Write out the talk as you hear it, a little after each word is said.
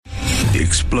The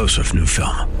explosive new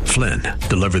film, Flynn,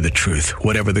 deliver the truth,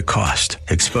 whatever the cost,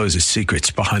 exposes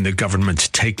secrets behind the government's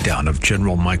takedown of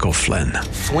General Michael Flynn.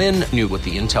 Flynn knew what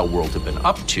the intel world had been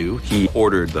up to. He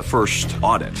ordered the first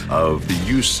audit of the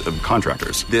use of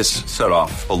contractors. This set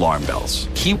off alarm bells.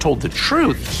 He told the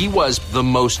truth. He was the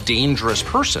most dangerous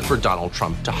person for Donald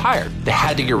Trump to hire. They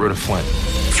had to get rid of Flynn.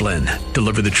 Flynn,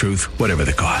 deliver the truth, whatever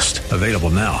the cost. Available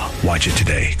now. Watch it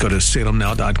today. Go to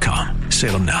salemnow.com.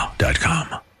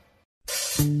 salemnow.com.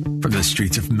 From the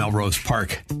streets of Melrose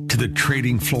Park to the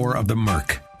trading floor of the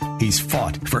Merc, he's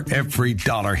fought for every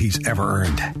dollar he's ever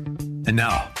earned. And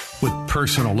now, with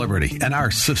personal liberty and our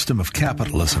system of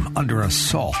capitalism under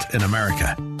assault in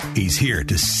America, he's here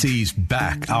to seize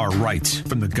back our rights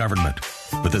from the government.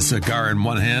 With a cigar in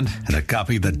one hand and a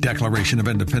copy of the Declaration of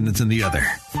Independence in the other,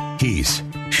 he's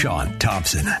Sean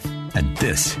Thompson. And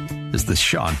this is the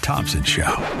Sean Thompson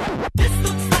Show. This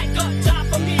looks like a job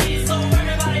for me, so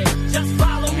everybody just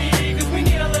follow me, because we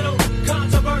need a little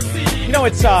controversy. You know,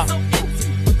 it's a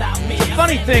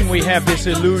funny thing, we have this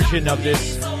illusion of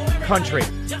this country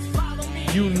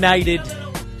united,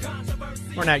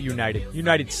 or not united,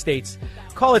 United States.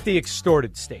 Call it the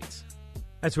extorted states.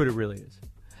 That's what it really is.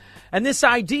 And this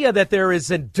idea that there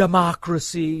is a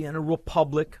democracy and a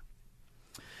republic,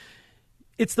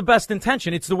 it's the best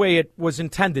intention. It's the way it was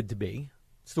intended to be.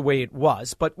 It's the way it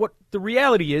was. But what the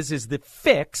reality is the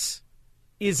fix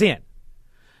is in.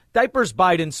 Diapers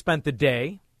Biden spent the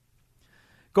day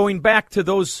going back to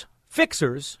those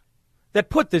fixers that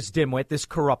put this dimwit, this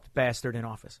corrupt bastard in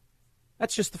office.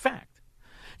 That's just the fact.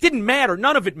 Didn't matter.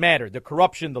 None of it mattered. The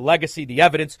corruption, the legacy, the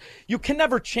evidence. You can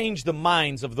never change the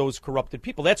minds of those corrupted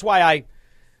people. That's why I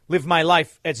live my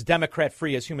life as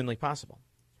Democrat-free as humanly possible.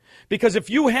 Because if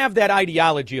you have that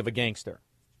ideology of a gangster,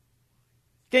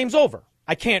 game's over.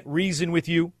 I can't reason with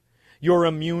you. You're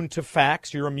immune to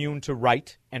facts. You're immune to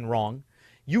right and wrong.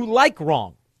 You like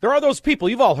wrong. There are those people,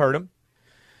 you've all heard them,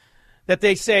 that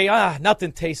they say,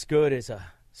 nothing tastes good as a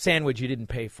sandwich you didn't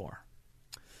pay for.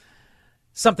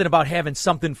 Something about having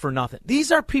something for nothing.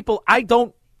 These are people I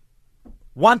don't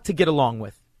want to get along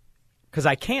with because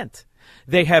I can't.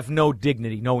 They have no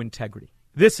dignity, no integrity.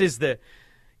 This is the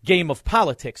game of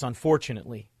politics,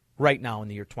 unfortunately, right now in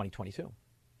the year 2022.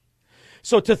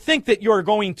 So to think that you're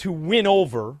going to win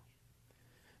over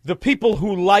the people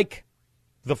who like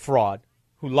the fraud,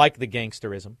 who like the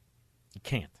gangsterism, you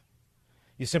can't.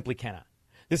 You simply cannot.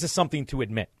 This is something to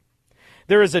admit.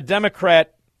 There is a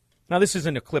Democrat. Now, this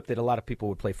isn't a clip that a lot of people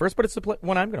would play first, but it's the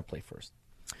one I'm going to play first.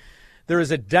 There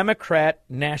is a Democrat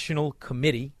National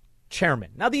Committee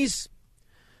chairman. Now, these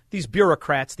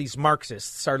bureaucrats, these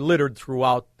Marxists, are littered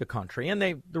throughout the country, and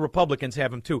the Republicans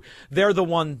have them too. They're the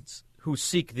ones who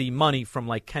seek the money from,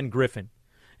 like, Ken Griffin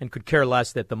and could care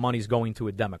less that the money's going to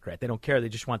a Democrat. They don't care. They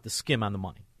just want the skim on the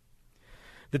money.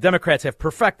 The Democrats have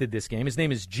perfected this game. His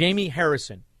name is Jamie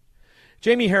Harrison.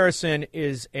 Jamie Harrison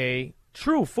is a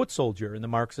true foot soldier in the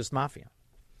Marxist mafia.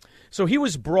 So he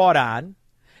was brought on,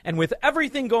 and with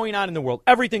everything going on in the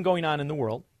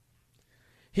world,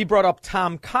 he brought up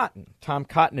Tom Cotton. Tom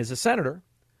Cotton is a senator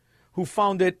who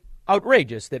found it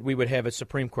outrageous that we would have a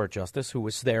Supreme Court justice who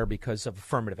was there because of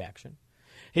affirmative action.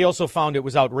 He also found it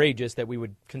was outrageous that we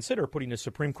would consider putting a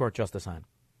Supreme Court justice on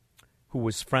who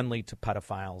was friendly to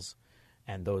pedophiles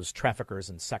and those traffickers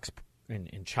in sex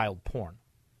in child porn.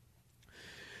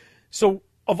 So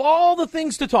of all the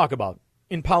things to talk about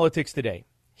in politics today,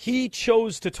 he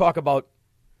chose to talk about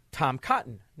Tom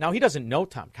Cotton. Now, he doesn't know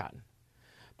Tom Cotton,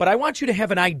 but I want you to have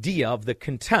an idea of the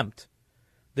contempt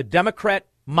the Democrat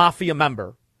mafia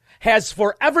member has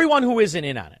for everyone who isn't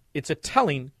in on it. It's a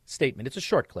telling statement. It's a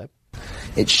short clip.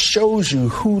 It shows you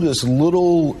who this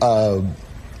little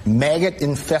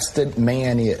maggot-infested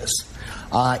man is.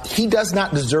 He does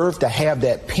not deserve to have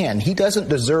that pen. He doesn't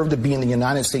deserve to be in the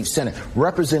United States Senate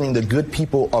representing the good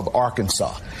people of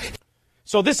Arkansas.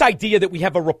 So this idea that we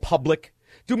have a republic,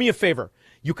 do me a favor.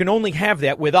 You can only have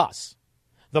that with us.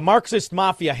 The Marxist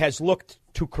mafia has looked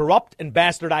to corrupt and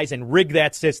bastardize and rig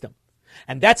that system.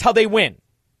 And that's how they win.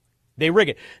 They rig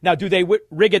it. Now, do they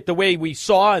rig it the way we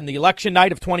saw in the election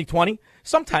night of 2020?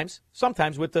 Sometimes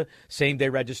with the same-day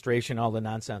registration, all the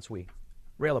nonsense we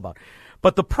rail about.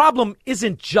 But the problem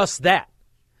isn't just that.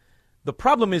 The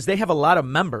problem is they have a lot of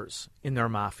members in their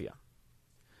mafia.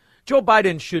 Joe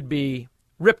Biden should be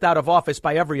ripped out of office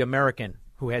by every American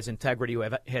who has integrity, who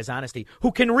has honesty,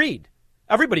 who can read.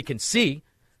 Everybody can see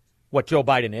what Joe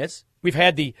Biden is. We've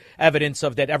had the evidence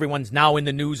of that everyone's now in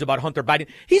the news about Hunter Biden.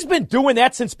 He's been doing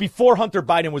that since before Hunter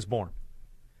Biden was born.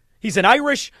 He's an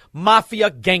Irish mafia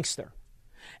gangster.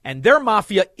 And their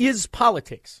mafia is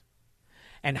politics.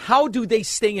 And how do they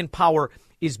stay in power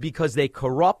is because they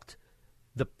corrupt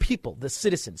the people, the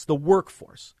citizens, the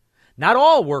workforce. Not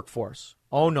all workforce.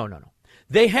 Oh, no.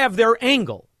 They have their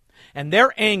angle, and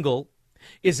their angle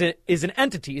is an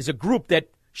entity, is a group that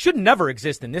should never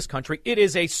exist in this country. It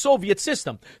is a Soviet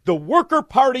system, the Worker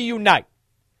Party Unite,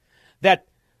 that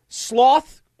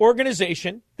sloth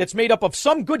organization that's made up of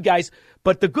some good guys,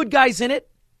 but the good guys in it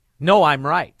know I'm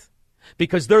right,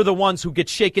 because they're the ones who get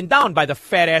shaken down by the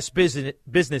fat-ass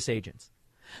business agents.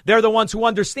 They're the ones who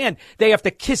understand they have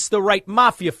to kiss the right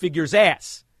mafia figure's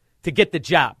ass to get the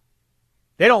job.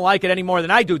 They don't like it any more than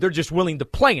I do. They're just willing to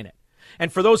play in it.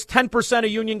 And for those 10%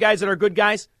 of union guys that are good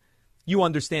guys, you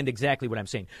understand exactly what I'm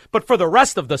saying. But for the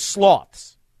rest of the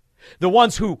sloths, the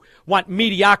ones who want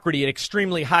mediocrity at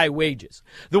extremely high wages,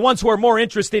 the ones who are more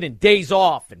interested in days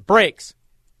off and breaks,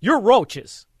 you're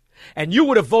roaches. And you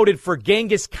would have voted for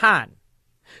Genghis Khan.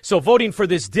 So voting for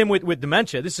this dimwit with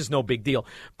dementia, this is no big deal.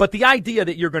 But the idea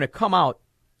that you're going to come out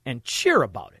and cheer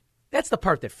about it, that's the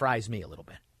part that fries me a little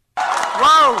bit.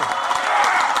 Whoa!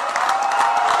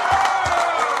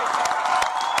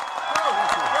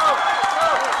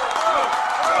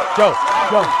 Joe,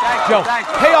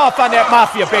 pay off on that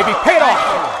mafia, baby. Pay it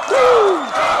off.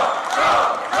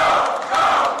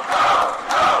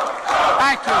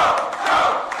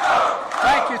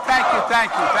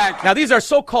 Thank you. Now, these are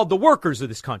so-called the workers of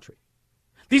this country.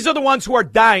 These are the ones who are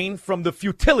dying from the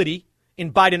futility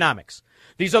in Bidenomics.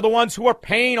 These are the ones who are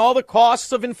paying all the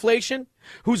costs of inflation,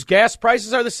 whose gas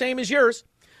prices are the same as yours.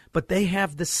 But they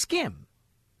have the skim.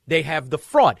 They have the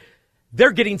fraud.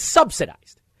 They're getting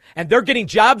subsidized. And they're getting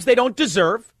jobs they don't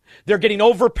deserve. They're getting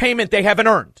overpayment they haven't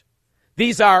earned.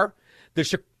 These are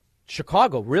the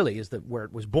Chicago really is where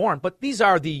it was born, but these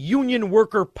are the Union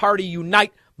Worker Party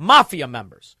Unite mafia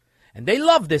members. And they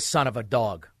love this son of a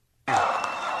dog. You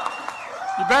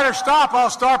better stop. I'll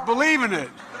start believing it.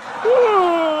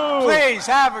 Woo! Please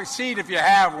have a seat if you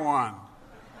have one.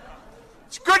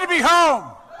 It's good to be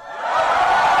home.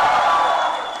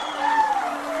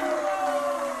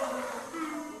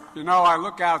 You know, I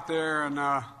look out there and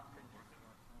I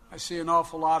see an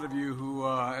awful lot of you who,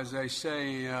 as they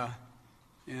say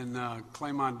in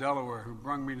Claymont, Delaware, who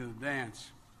brung me to the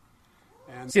dance.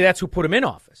 And see, that's who put him in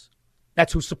office.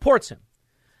 That's who supports him.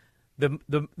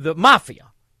 The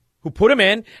mafia who put him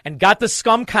in and got the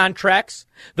scum contracts,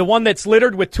 the one that's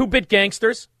littered with two-bit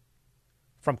gangsters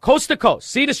from coast to coast,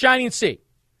 sea to shining sea.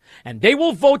 And they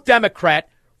will vote Democrat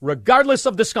regardless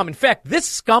of the scum. In fact,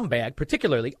 this scumbag,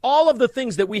 particularly, all of the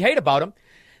things that we hate about him,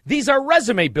 these are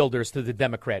resume builders to the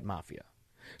Democrat mafia.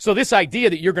 So this idea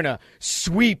that you're going to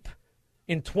sweep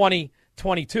in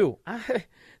 2022,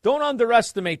 don't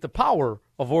underestimate the power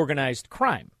of organized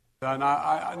crime. And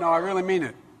I really mean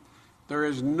it. There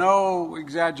is no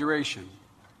exaggeration.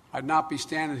 I'd not be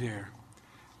standing here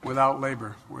without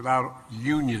labor, without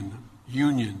union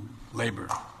labor.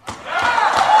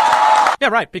 Yeah,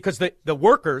 right, because the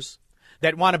workers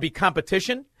that want to be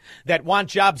competition, that want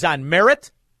jobs on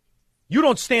merit, you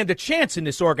don't stand a chance in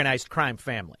this organized crime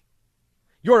family.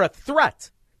 You're a threat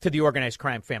to the organized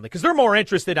crime family because they're more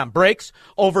interested on breaks,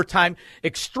 overtime,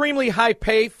 extremely high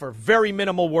pay for very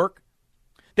minimal work.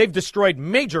 They've destroyed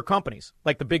major companies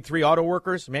like the big three auto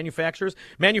workers,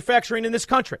 manufacturing in this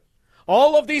country.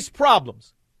 All of these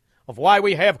problems of why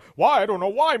I don't know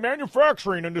why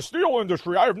manufacturing in the steel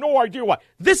industry, I have no idea why.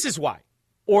 This is why.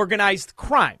 Organized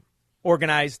crime,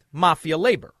 organized mafia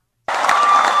labor.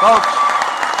 Folks,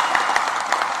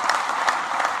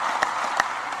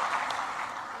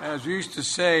 as we used to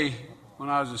say when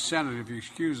I was a senator, if you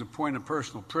excuse a point of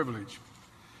personal privilege,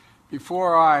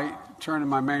 before I turn to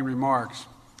my main remarks.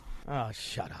 Oh,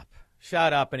 shut up.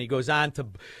 Shut up. And he goes on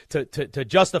to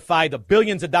justify the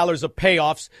billions of dollars of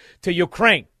payoffs to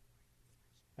Ukraine.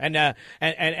 And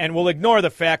we'll ignore the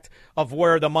fact of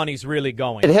where the money's really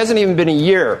going. It hasn't even been a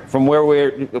year from where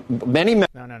No.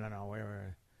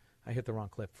 I hit the wrong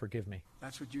clip. Forgive me.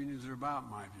 That's what unions are about, in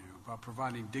my view, about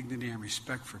providing dignity and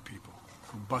respect for people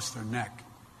who bust their neck.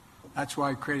 That's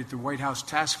why I created the White House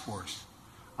Task Force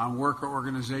on Worker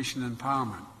Organization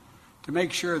Empowerment, to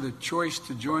make sure the choice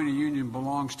to join a union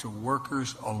belongs to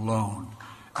workers alone.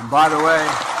 And by the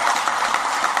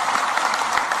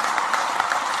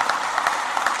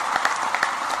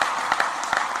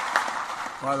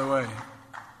way,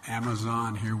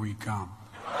 Amazon, here we come.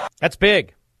 That's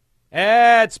big.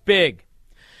 That's big.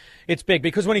 It's big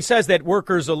because when he says that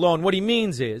workers alone, what he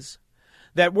means is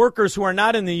that workers who are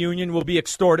not in the union will be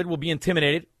extorted, will be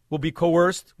intimidated, will be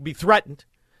coerced, will be threatened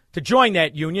to join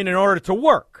that union in order to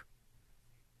work.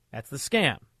 That's the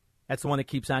scam. That's the one that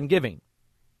keeps on giving.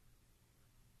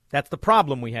 That's the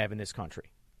problem we have in this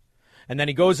country. And then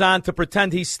he goes on to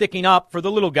pretend he's sticking up for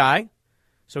the little guy,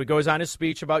 So he goes on his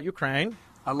speech about Ukraine.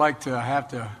 I'd like to have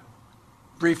to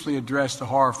briefly address the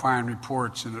horrifying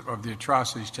reports of the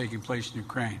atrocities taking place in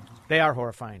Ukraine. They are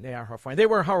horrifying. They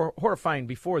were horrifying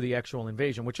before the actual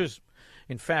invasion, which is,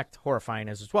 in fact, horrifying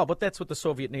as well. But that's what the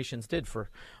Soviet nations did for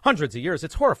hundreds of years.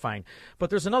 It's horrifying. But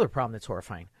there's another problem that's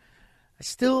horrifying. I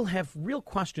still have real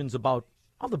questions about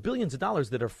all the billions of dollars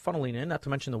that are funneling in, not to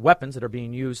mention the weapons that are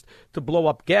being used to blow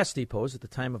up gas depots at the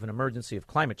time of an emergency of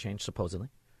climate change, supposedly.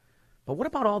 But what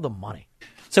about all the money?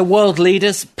 So world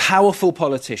leaders, powerful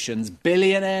politicians,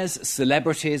 billionaires,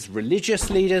 celebrities,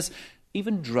 religious leaders,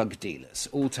 even drug dealers,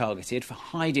 all targeted for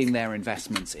hiding their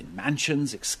investments in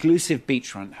mansions, exclusive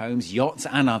beachfront homes, yachts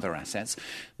and other assets.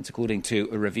 That's according to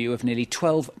a review of nearly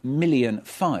 12 million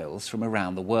files from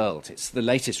around the world. It's the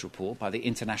latest report by the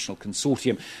International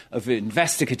Consortium of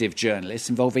Investigative Journalists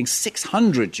involving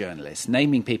 600 journalists,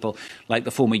 naming people like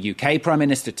the former UK Prime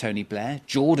Minister Tony Blair,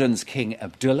 Jordan's King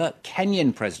Abdullah,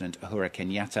 Kenyan President Uhuru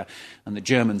Kenyatta and the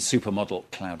German supermodel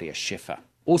Claudia Schiffer.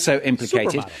 Also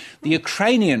implicated, the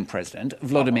Ukrainian President,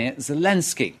 Volodymyr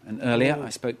Zelensky. And earlier, I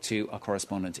spoke to our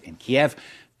correspondent in Kiev,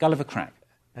 Gulliver Crack.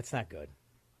 That's not good.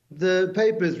 The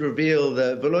papers reveal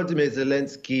that Volodymyr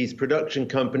Zelensky's production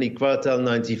company, Kvartal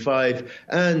 95,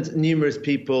 and numerous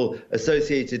people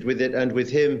associated with it and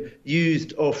with him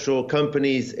used offshore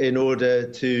companies in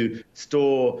order to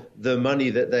store the money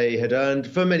that they had earned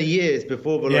for many years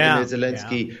before Volodymyr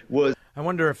Zelensky was... I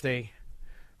wonder if they...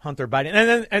 Hunter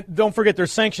Biden. And don't forget their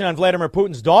sanction on Vladimir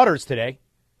Putin's daughters today.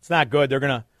 It's not good. They're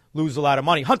going to lose a lot of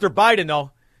money. Hunter Biden,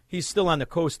 though, he's still on the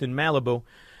coast in Malibu.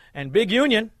 And Big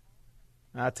Union,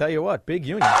 I'll tell you what, Big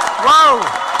Union. Whoa!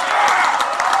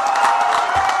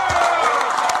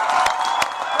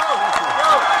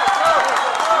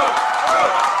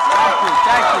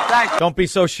 Thank you. Don't be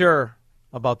so sure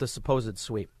about the supposed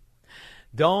sweep.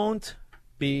 Don't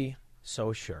be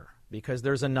so sure, because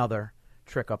there's another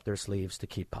trick up their sleeves to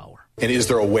keep power. And is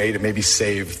there a way to maybe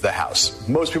save the House?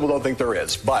 Most people don't think there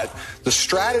is, but the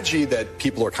strategy that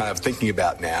people are kind of thinking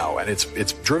about now, and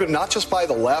it's driven not just by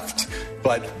the left,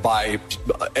 but by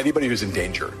anybody who's in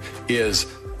danger, is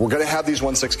we're going to have these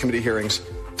 1-6 committee hearings.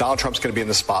 Donald Trump's going to be in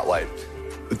the spotlight.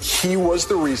 He was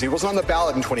the reason. He wasn't on the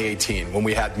ballot in 2018 when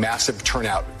we had massive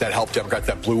turnout that helped Democrats,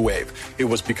 that blue wave. It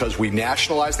was because we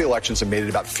nationalized the elections and made it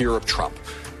about fear of Trump.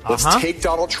 Let's take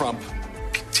Donald Trump,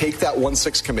 take that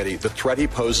 1-6 committee, the threat he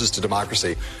poses to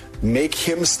democracy, make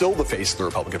him still the face of the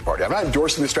Republican Party. I'm not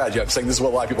endorsing the strategy. I'm saying this is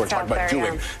what a lot of people are talking about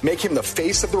doing. Make him the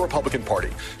face of the Republican Party.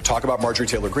 Talk about Marjorie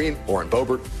Taylor Greene, Lauren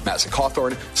Boebert, Madison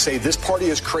Cawthorn. Say this party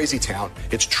is crazy town.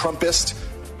 It's Trumpist.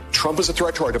 Trump is a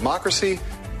threat to our democracy.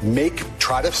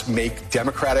 Try to make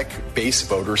Democratic base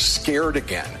voters scared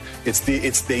again.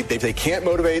 They can't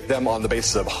motivate them on the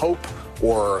basis of hope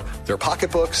or their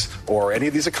pocketbooks or any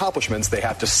of these accomplishments. They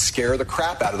have to scare the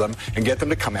crap out of them and get them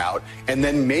to come out. And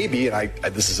then maybe,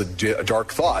 this is a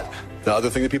dark thought, the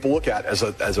other thing that people look at as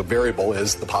a variable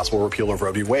is the possible repeal of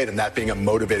Roe v. Wade, and that being a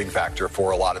motivating factor for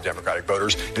a lot of Democratic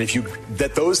voters. And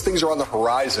that those things are on the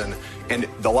horizon, and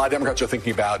a lot of Democrats are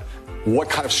thinking about what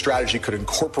kind of strategy could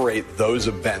incorporate those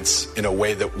events in a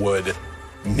way that would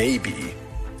maybe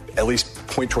at least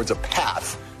point towards a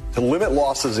path to limit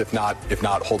losses, if not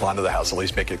hold on to the House, at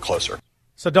least make it closer.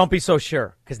 So don't be so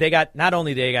sure, because they got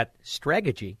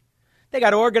strategy, they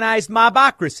got organized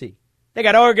mobocracy, they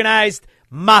got organized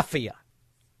mafia.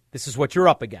 This is what you're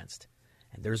up against,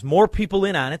 and there's more people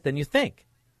in on it than you think,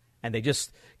 and they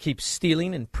just keep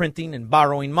stealing and printing and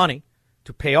borrowing money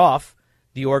to pay off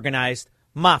the organized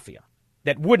mafia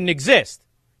that wouldn't exist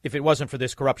if it wasn't for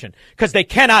this corruption, because they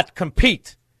cannot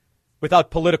compete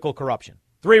without political corruption.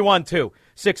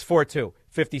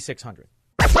 312-642-5600.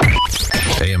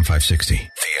 AM 560. The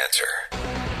Answer.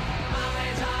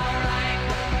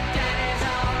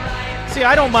 See,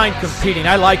 I don't mind competing.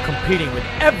 I like competing with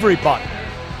everybody.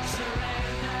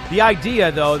 The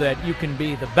idea, though, that you can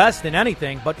be the best in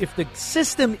anything, but if the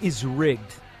system is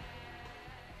rigged,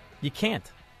 you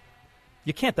can't.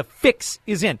 You can't. The fix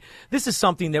is in. This is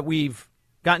something that we've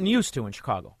gotten used to in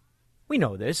Chicago. We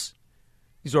know this.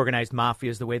 These organized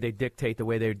mafias, the way they dictate, the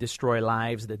way they destroy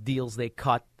lives, the deals they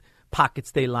cut, pockets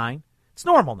they line. It's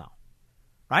normal now,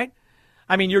 right?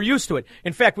 I mean, you're used to it.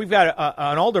 In fact, we've got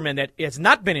an alderman that has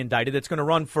not been indicted that's going to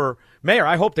run for mayor.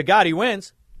 I hope to God he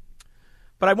wins.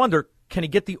 But I wonder, can he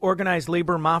get the organized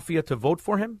labor mafia to vote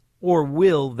for him? Or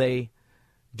will they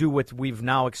do what we've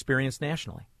now experienced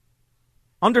nationally?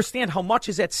 Understand how much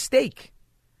is at stake,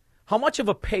 how much of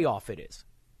a payoff it is.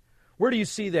 Where do you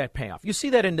see that payoff? You see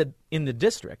that in the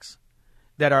districts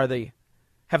that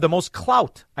have the most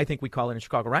clout, I think we call it in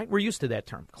Chicago, right? We're used to that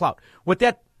term, clout. What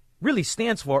that really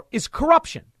stands for is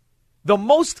corruption. The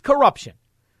most corruption.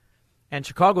 And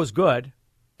Chicago's good.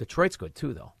 Detroit's good,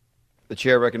 too, though. The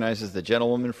chair recognizes the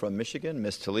gentlewoman from Michigan,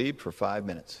 Ms. Tlaib, for 5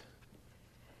 minutes.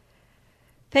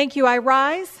 Thank you. I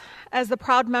rise as the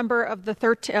proud member of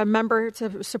the member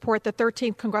to support the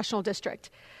 13th Congressional District.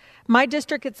 My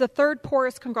district is the third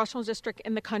poorest congressional district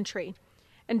in the country,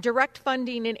 and direct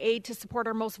funding and aid to support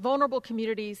our most vulnerable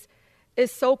communities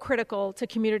is so critical to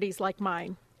communities like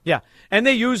mine. Yeah, and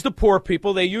they use the poor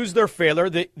people, they use their failure,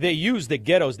 they use the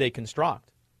ghettos they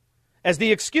construct as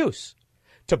the excuse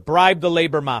to bribe the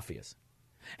labor mafias.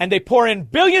 And they pour in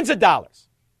billions of dollars,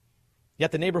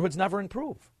 yet the neighborhoods never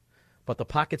improve. But the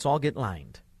pockets all get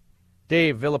lined.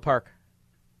 Dave, Villa Park.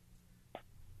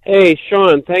 Hey,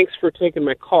 Sean, thanks for taking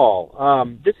my call.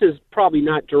 This is probably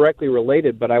not directly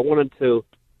related, but I wanted to,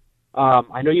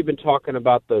 I know you've been talking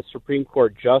about the Supreme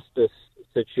Court justice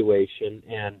situation,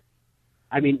 and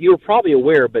I mean, you were probably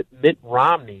aware, but Mitt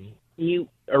Romney, he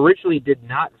originally did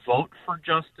not vote for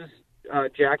Justice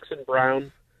Jackson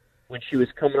Brown when she was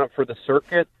coming up for the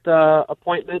circuit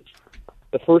appointment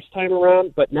the first time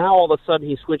around, but now all of a sudden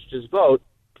he switched his vote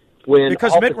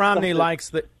because Mitt Romney likes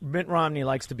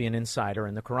to be an insider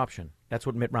in the corruption. That's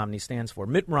what Mitt Romney stands for.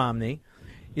 Mitt Romney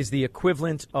is the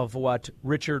equivalent of what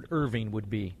Richard Irving would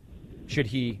be should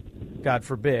he, God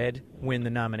forbid, win the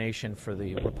nomination for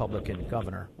the Republican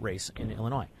governor race in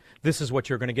Illinois. This is what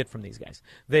you're going to get from these guys.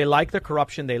 They like the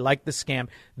corruption. They like the scam.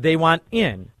 They want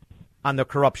in on the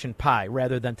corruption pie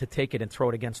rather than to take it and throw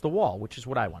it against the wall, which is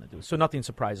what I want to do. So nothing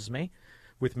surprises me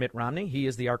with Mitt Romney. He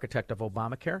is the architect of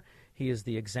Obamacare. He is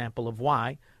the example of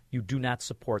why you do not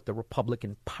support the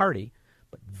Republican Party,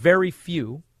 but very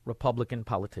few Republican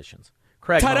politicians.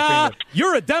 Craig. Ta-da!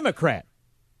 You're a Democrat.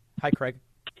 Hi, Craig.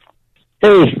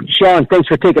 Hey, Sean, thanks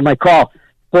for taking my call.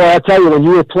 Boy, I'll tell you, when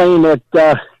you were playing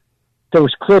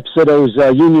those clips of those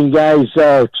union guys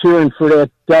cheering for that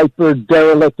diaper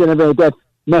derelict and everything,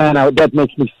 that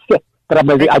makes me sick. But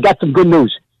I got some good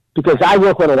news, because I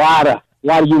work with a lot of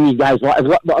union guys,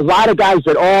 a lot of guys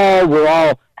that were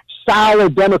all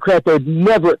solid Democrat. They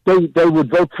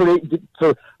would vote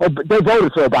they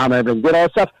voted for Obama and did all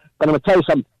that stuff. But I'm going to tell you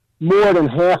something, more than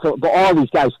half of all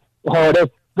these guys,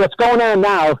 what's going on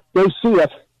now, they see it,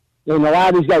 and a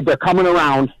lot of these guys, they're coming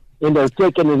around, and they're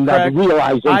taking and Craig,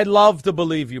 realizing. I'd love to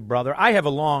believe you, brother. I have a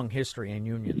long history in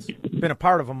unions. Been a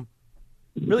part of them,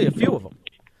 really a few of them.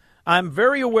 I'm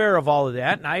very aware of all of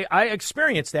that, and I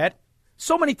experienced that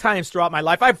so many times throughout my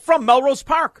life. I'm from Melrose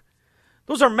Park.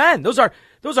 Those are men. Those are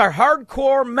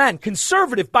hardcore men,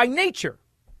 conservative by nature.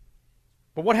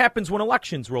 But what happens when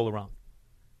elections roll around?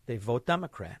 They vote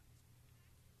Democrat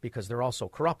because they're also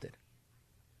corrupted.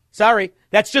 Sorry,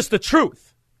 that's just the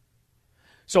truth.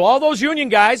 So all those union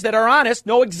guys that are honest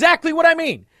know exactly what I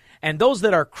mean. And those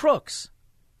that are crooks,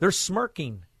 they're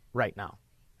smirking right now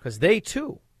because they,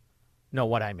 too, know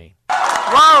what I mean.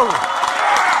 Whoa!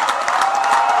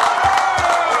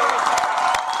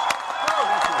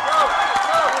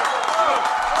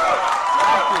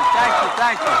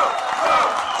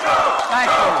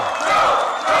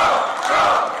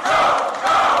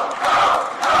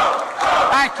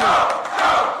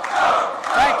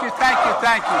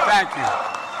 Thank you.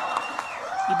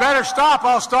 You better stop.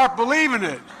 I'll start believing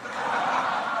it.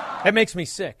 That makes me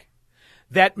sick.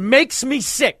 That makes me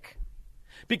sick.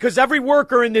 Because every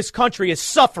worker in this country is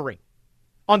suffering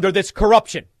under this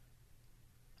corruption,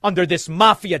 under this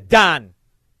mafia don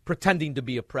pretending to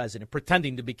be a president,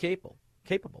 pretending to be capable.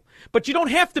 But you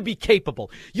don't have to be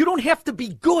capable. You don't have to be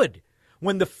good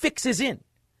when the fix is in.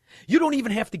 You don't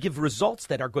even have to give results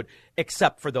that are good,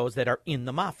 except for those that are in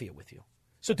the mafia with you.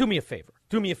 So do me a favor.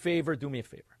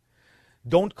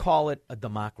 Don't call it a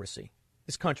democracy.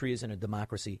 This country isn't a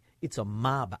democracy. It's a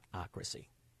mobocracy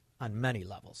on many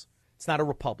levels. It's not a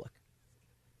republic.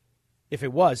 If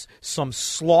it was, some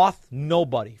sloth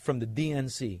nobody from the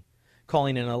DNC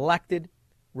calling an elected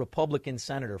Republican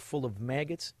senator full of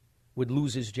maggots would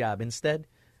lose his job. Instead,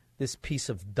 this piece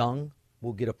of dung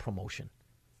will get a promotion.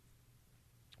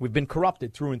 We've been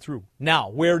corrupted through and through. Now,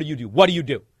 what do you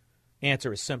do?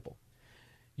 Answer is simple.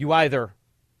 You either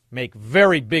make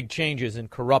very big changes in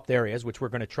corrupt areas, which we're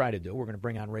going to try to do. We're going to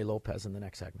bring on Ray Lopez in the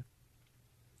next segment.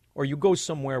 Or you go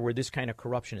somewhere where this kind of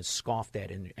corruption is scoffed at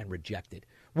and rejected.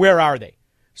 Where are they?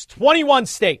 It's 21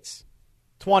 states.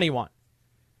 21.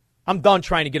 I'm done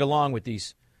trying to get along with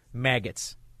these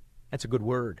maggots. That's a good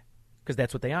word, because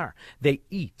that's what they are. They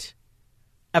eat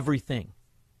everything.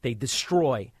 They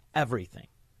destroy everything.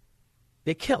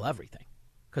 They kill everything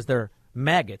because they're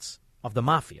maggots of the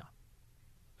mafia,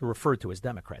 who are referred to as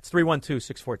Democrats.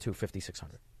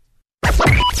 312-642-5600.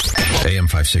 AM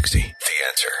 560, The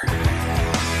Answer.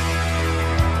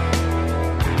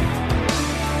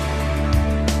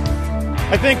 1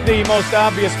 I think the most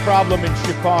obvious problem in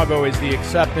Chicago is the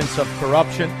acceptance of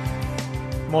corruption.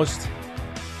 Most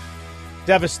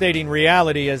devastating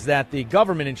reality is that the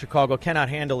government in Chicago cannot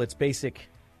handle its basic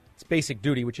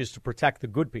duty, which is to protect the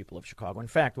good people of Chicago. In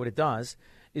fact, what it does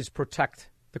is protect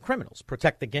the criminals,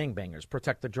 protect the gangbangers,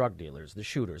 protect the drug dealers, the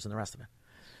shooters, and the rest of it.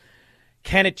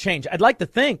 Can it change? I'd like to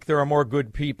think there are more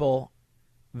good people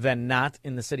than not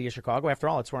in the city of Chicago. After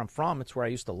all, it's where I'm from. It's where I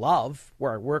used to love,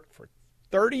 where I worked for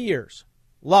 30 years.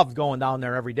 Loved going down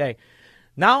there every day.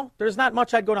 Now, there's not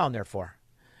much I'd go down there for.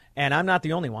 And I'm not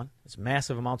the only one. As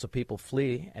massive amounts of people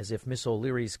flee as if Miss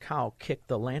O'Leary's cow kicked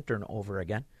the lantern over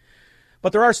again.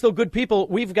 But there are still good people.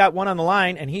 We've got one on the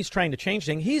line, and he's trying to change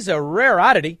things. He's a rare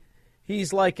oddity.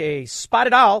 He's like a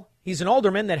spotted owl. He's an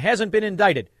alderman that hasn't been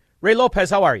indicted. Ray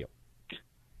Lopez, how are you?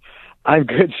 I'm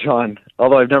good, Sean,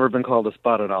 although I've never been called a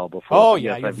spotted owl before. Oh,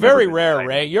 yeah, you're very rare,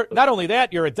 Ray. You're not only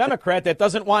that, you're a Democrat that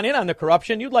doesn't want in on the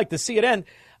corruption. You'd like to see it end.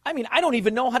 I mean, I don't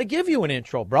even know how to give you an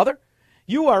intro, brother.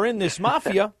 You are in this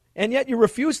mafia, and yet you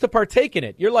refuse to partake in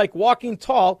it. You're like walking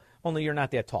tall, only you're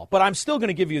not that tall. But I'm still going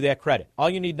to give you that credit. All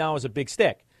you need now is a big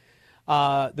stick.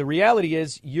 The reality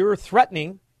is you're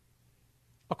threatening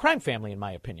a crime family, in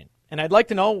my opinion. And I'd like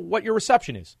to know what your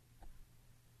reception is.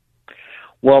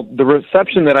 Well, the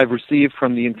reception that I've received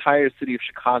from the entire city of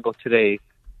Chicago today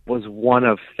was one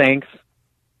of thanks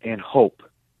and hope.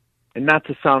 And not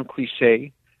to sound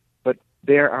cliche, but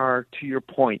there are, to your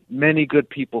point, many good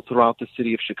people throughout the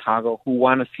city of Chicago who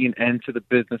want to see an end to the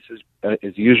business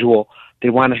as usual. They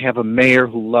want to have a mayor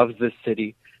who loves this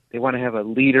city. They want to have a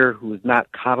leader who is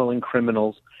not coddling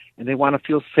criminals. And they want to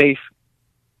feel safe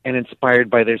and inspired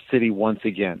by their city once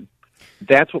again.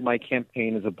 That's what my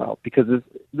campaign is about, because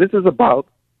this is about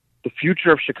the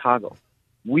future of Chicago.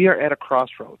 We are at a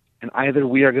crossroads, and either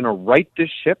we are going to right this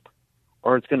ship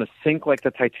or it's going to sink like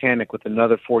the Titanic with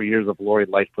another 4 years of Lori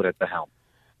Lightfoot at the helm.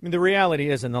 I mean, the reality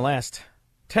is in the last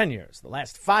 10 years, the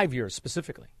last 5 years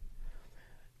specifically,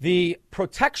 the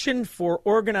protection for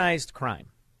organized crime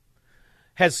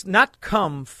has not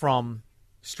come from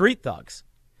street thugs.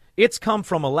 It's come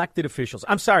from elected officials.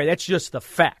 I'm sorry, that's just the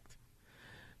fact.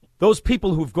 Those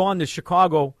people who've gone to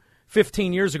Chicago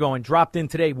 15 years ago and dropped in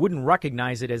today wouldn't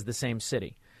recognize it as the same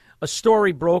city. A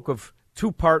story broke of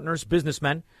two partners,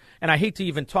 businessmen, and I hate to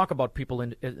even talk about people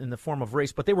in the form of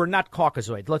race, but they were not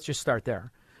Caucasoid. Let's just start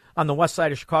there. On the west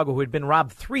side of Chicago, who had been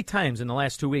robbed 3 times in the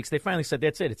last 2 weeks, they finally said,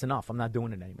 that's it, it's enough, I'm not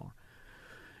doing it anymore.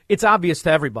 It's obvious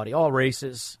to everybody, all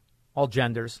races, all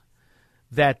genders,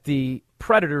 that the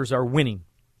predators are winning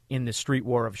in the street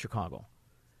war of Chicago.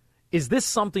 Is this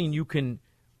something you can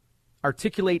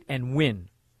articulate and win?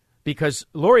 Because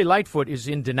Lori Lightfoot is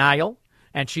in denial,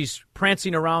 and she's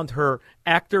prancing around her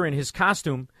actor in his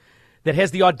costume that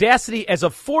has the audacity as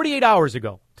of 48 hours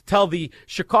ago to tell the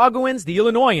Chicagoans, the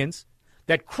Illinoisans,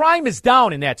 that crime is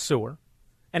down in that sewer,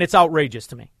 and it's outrageous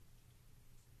to me.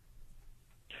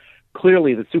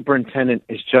 Clearly, the superintendent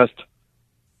is just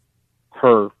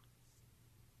her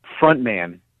front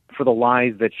man for the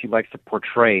lies that she likes to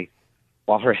portray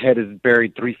while her head is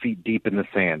buried 3 feet deep in the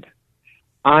sand.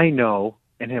 I know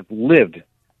and have lived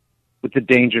with the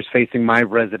dangers facing my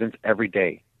residents every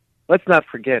day. Let's not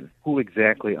forget who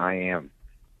exactly I am.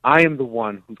 I am the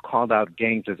one who's called out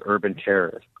gangs as urban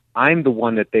terrorists. I'm the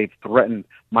one that they've threatened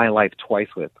my life twice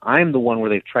with. I'm the one where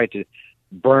they've tried to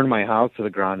burn my house to the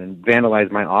ground and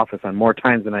vandalize my office on more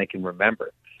times than I can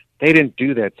remember. They didn't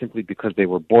do that simply because they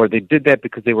were bored. They did that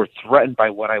because they were threatened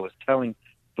by what I was telling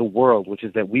the world, which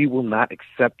is that we will not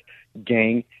accept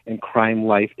gang and crime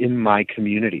life in my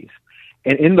communities.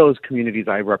 And in those communities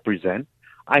I represent,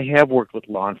 I have worked with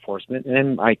law enforcement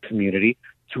and my community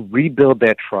to rebuild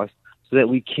that trust so that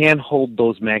we can hold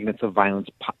those magnets of violence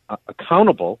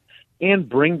accountable and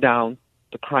bring down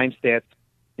the crime stats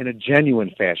in a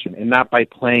genuine fashion and not by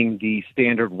playing the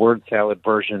standard word salad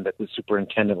version that the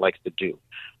superintendent likes to do.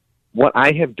 What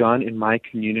I have done in my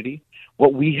community,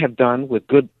 what we have done with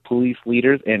good police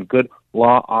leaders and good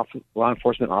law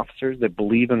enforcement officers that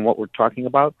believe in what we're talking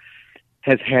about,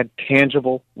 has had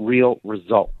tangible, real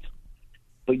results.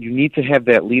 But you need to have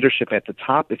that leadership at the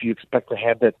top if you expect to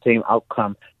have that same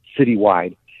outcome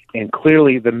citywide. And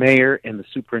clearly the mayor and the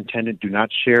superintendent do not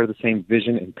share the same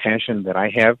vision and passion that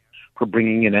I have for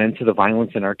bringing an end to the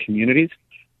violence in our communities,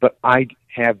 but I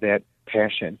have that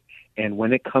passion. And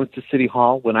when it comes to City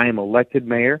Hall, when I am elected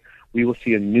mayor, we will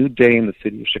see a new day in the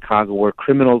city of Chicago where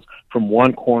criminals from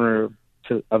one corner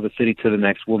of the city to the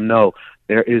next will know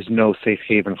there is no safe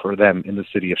haven for them in the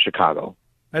city of Chicago.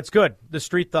 That's good. The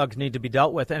street thugs need to be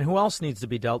dealt with. And who else needs to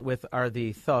be dealt with are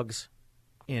the thugs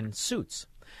in suits.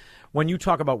 When you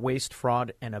talk about waste,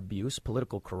 fraud, and abuse,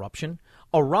 political corruption,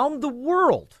 around the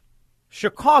world,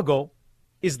 Chicago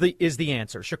is the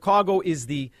answer. Chicago is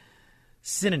the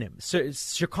synonym. So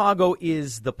Chicago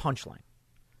is the punchline.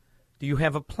 Do you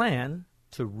have a plan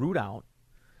to root out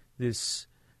this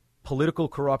political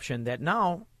corruption that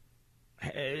now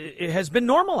it has been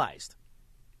normalized?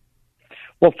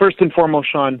 Well, first and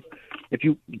foremost, Sean,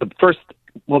 the first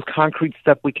most concrete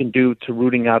step we can do to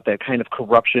rooting out that kind of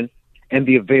corruption and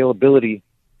the availability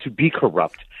to be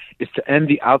corrupt is to end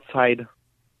the outside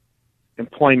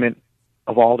employment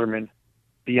of aldermen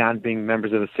beyond being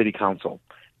members of the city council.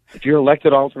 If you're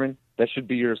elected alderman, that should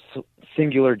be your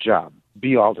singular job,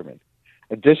 be alderman.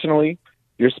 Additionally,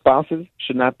 your spouses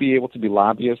should not be able to be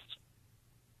lobbyists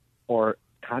or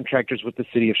contractors with the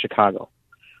city of Chicago.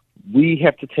 We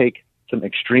have to take some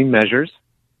extreme measures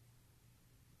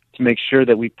to make sure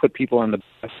that we put people on the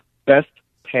best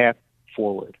path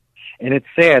forward. And it's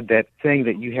sad that saying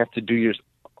that you have to do your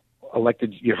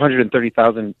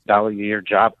 $130,000 a year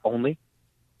job only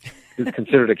is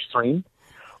considered extreme,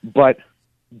 but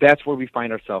that's where we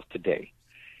find ourselves today.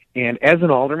 And as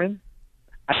an alderman,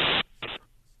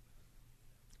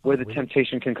 where the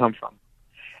temptation can come from.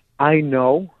 I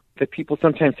know that people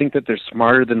sometimes think that they're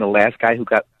smarter than the last guy who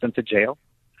got sent to jail.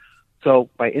 So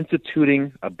by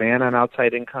instituting a ban on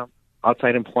outside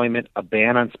employment, a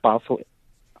ban on spousal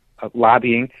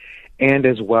lobbying, and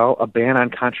as well a ban on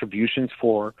contributions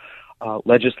for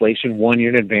legislation 1 year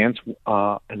in advance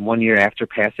and 1 year after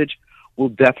passage, will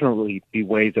definitely be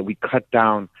ways that we cut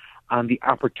down on the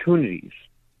opportunities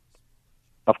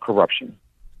of corruption.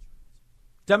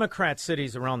 Democrat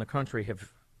cities around the country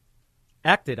have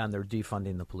acted on their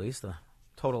defunding the police. The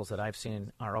totals that I've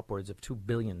seen are upwards of $2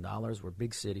 billion, where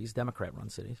big cities, Democrat-run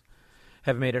cities,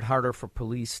 have made it harder for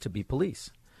police to be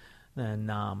police.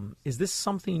 And is this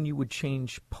something you would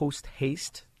change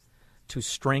post-haste to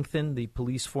strengthen the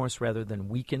police force rather than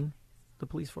weaken the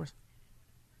police force?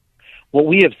 What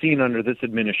we have seen under this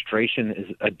administration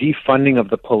is a defunding of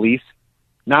the police,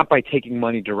 not by taking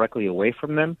money directly away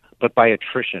from them, but by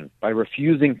attrition, by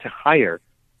refusing to hire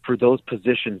for those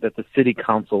positions that the city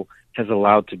council has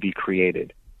allowed to be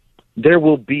created. There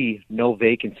will be no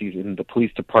vacancies in the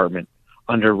police department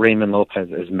under Raymond Lopez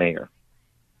as mayor.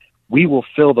 We will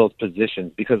fill those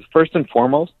positions because first and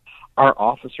foremost, our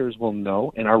officers will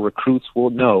know and our recruits will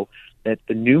know that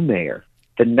the new mayor,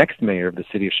 the next mayor of the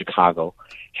city of Chicago,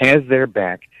 has their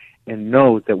back and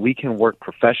knows that we can work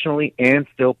professionally and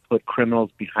still put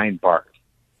criminals behind bars.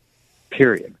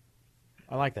 Period.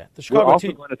 I like that. The We're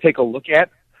also going to take a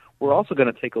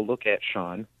look at,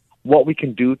 Sean, what we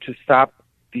can do to stop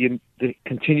the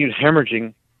continued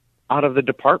hemorrhaging out of the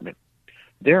department.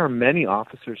 There are many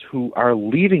officers who are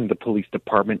leaving the police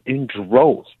department in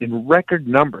droves, in record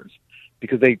numbers,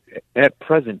 because they, at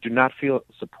present, do not feel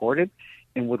supported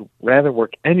and would rather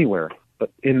work anywhere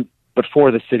but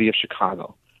for the city of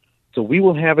Chicago. So we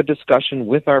will have a discussion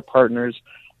with our partners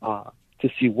to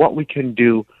see what we can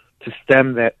do to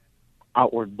stem that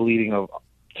outward bleeding of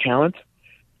talent,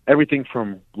 everything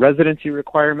from residency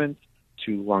requirements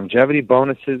to longevity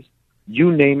bonuses,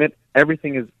 you name it,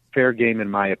 everything is fair game in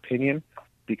my opinion,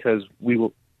 because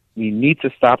we need to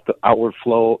stop the outward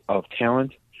flow of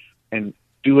talent and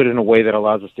do it in a way that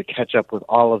allows us to catch up with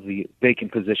all of the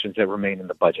vacant positions that remain in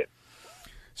the budget.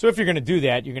 So if you're going to do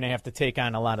that, you're going to have to take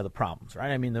on a lot of the problems,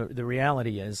 right? I mean, the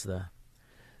reality is the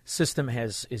system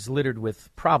is littered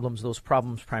with problems. Those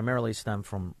problems primarily stem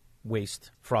from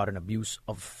waste, fraud, and abuse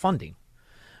of funding.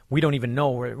 We don't even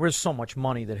know there's so much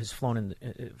money that has flown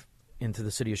into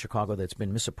the city of Chicago that's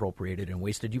been misappropriated and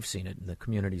wasted. You've seen it in the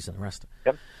communities and the rest.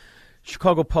 Yep.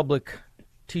 Chicago Public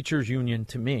Teachers Union,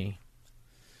 to me,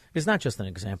 is not just an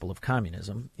example of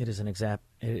communism. It is an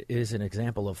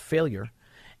example of failure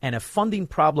and a funding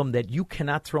problem that you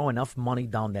cannot throw enough money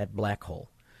down that black hole.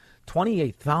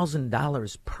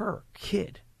 $28,000 per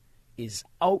kid is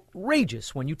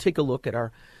outrageous when you take a look at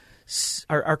our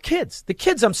kids. The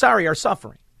kids, I'm sorry, are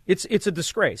suffering. It's a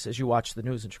disgrace as you watch the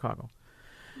news in Chicago.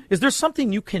 Is there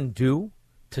something you can do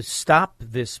to stop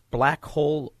this black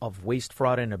hole of waste,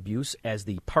 fraud, and abuse, as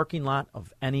the parking lot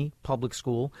of any public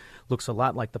school looks a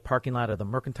lot like the parking lot of the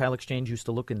Mercantile Exchange used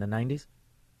to look in the 90s?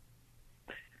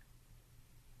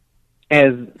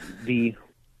 As the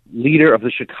leader of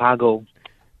the Chicago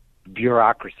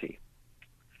bureaucracy,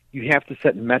 you have to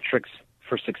set metrics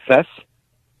for success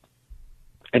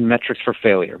and metrics for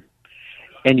failure.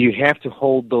 And you have to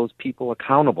hold those people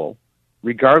accountable,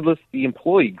 regardless the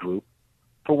employee group,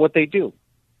 for what they do.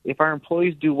 If our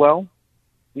employees do well,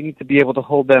 we need to be able to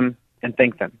hold them and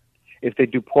thank them. If they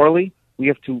do poorly, we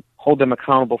have to hold them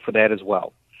accountable for that as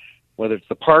well. Whether it's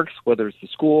the parks, whether it's the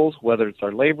schools, whether it's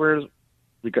our laborers,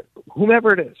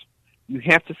 whomever it is, You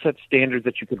have to set standards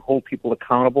that you can hold people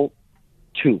accountable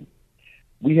to.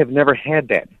 We have never had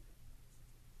that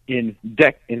in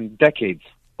decades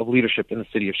of leadership in the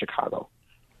city of Chicago.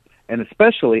 And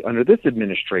especially under this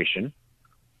administration,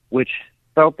 which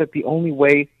felt that the only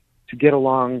way to get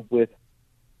along with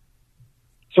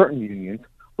certain unions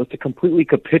was to completely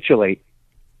capitulate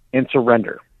and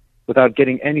surrender without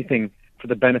getting anything for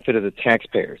the benefit of the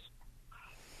taxpayers.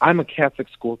 I'm a Catholic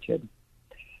school kid.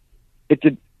 It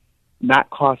did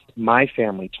not cost my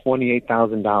family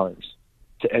 $28,000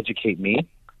 to educate me,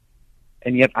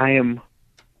 and yet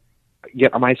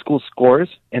my school scores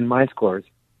and my scores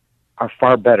are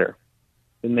far better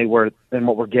than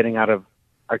what we're getting out of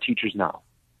our teachers now.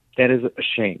 That is a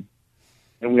shame.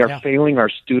 And we are failing our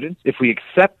students if we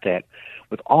accept that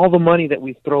with all the money that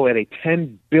we throw at a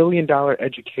 $10 billion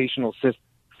educational system,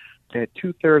 that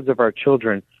 2/3 of our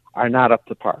children are not up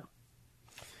to par.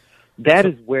 That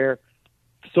is where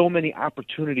so many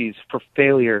opportunities for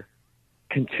failure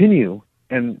continue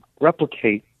and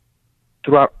replicate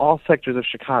throughout all sectors of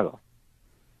Chicago.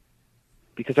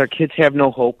 Because our kids have no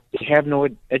hope, they have no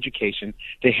education,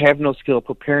 they have no skill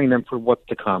preparing them for what's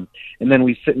to come. And then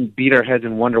we sit and beat our heads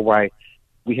and wonder why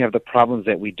we have the problems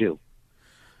that we do.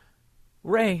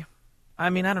 Ray, I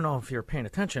mean, I don't know if you're paying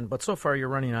attention, but so far you're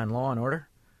running on law and order,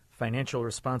 financial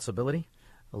responsibility,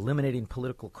 eliminating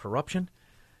political corruption,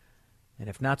 and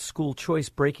if not school choice,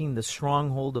 breaking the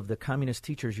stronghold of the Communist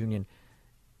Teachers Union,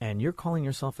 and you're calling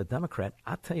yourself a Democrat.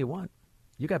 I'll tell you what,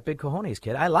 you got big cojones,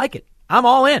 kid. I like it. I'm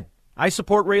all in. I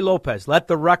support Ray Lopez. Let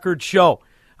the record show.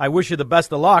 I wish you the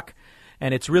best of luck,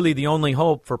 and it's really the only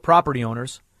hope for property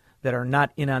owners that are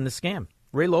not in on the scam.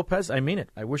 Ray Lopez, I mean it.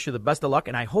 I wish you the best of luck,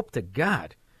 and I hope to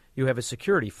God you have a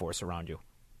security force around you.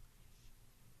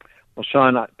 Well,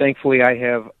 Sean, thankfully I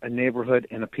have a neighborhood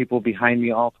and a people behind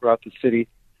me all throughout the city,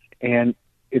 and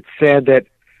it's sad that,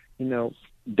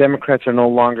 Democrats are no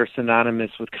longer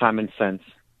synonymous with common sense,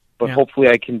 but hopefully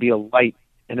I can be a light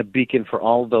and a beacon for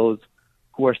all those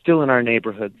who are still in our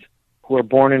neighborhoods, who are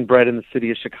born and bred in the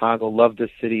city of Chicago, love this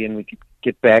city, and we can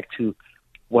get back to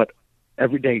what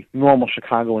everyday normal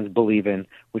Chicagoans believe in,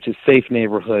 which is safe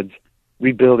neighborhoods,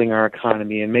 rebuilding our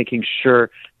economy, and making sure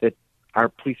that our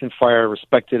police and fire are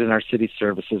respected and our city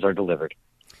services are delivered.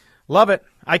 Love it.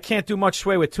 I can't do much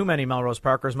sway with too many Melrose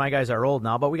Parkers. My guys are old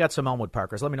now, but we got some Elmwood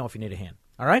Parkers. Let me know if you need a hand.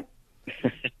 All right?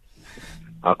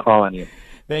 I'll call on you.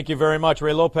 Thank you very much.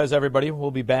 Ray Lopez, everybody.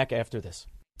 We'll be back after this.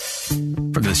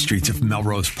 From the streets of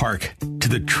Melrose Park to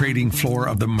the trading floor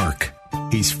of the Merc,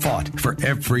 he's fought for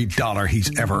every dollar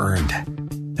he's ever earned.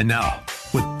 And now,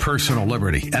 with personal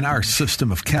liberty and our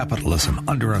system of capitalism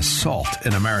under assault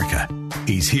in America,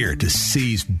 he's here to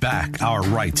seize back our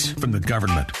rights from the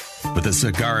government. With a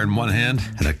cigar in one hand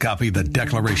and a copy of the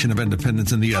Declaration of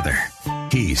Independence in the other,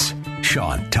 he's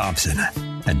Sean Thompson.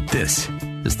 And this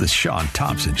is The Sean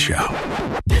Thompson Show.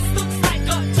 This looks like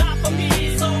a job for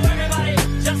me, so everybody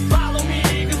just follow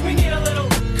me, 'cause we need a little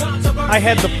controversy. I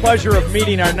had the pleasure of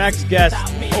meeting our next guest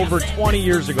over 20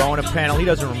 years ago on a panel. He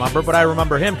doesn't remember, but I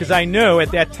remember him because I knew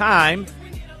at that time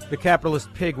the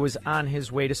capitalist pig was on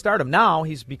his way to stardom. Now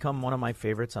he's become one of my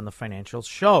favorites on the financial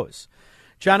shows.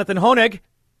 Jonathan Hoenig,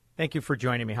 thank you for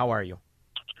joining me. How are you?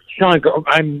 Sean,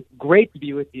 I'm great to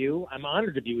be with you. I'm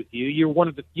honored to be with you. You're one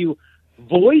of the few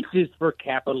voices for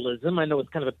capitalism. I know it's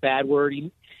kind of a bad word,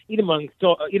 even among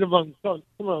some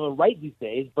of the right these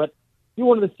days, but you're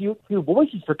one of the few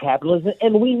voices for capitalism,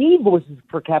 and we need voices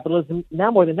for capitalism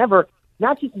now more than ever,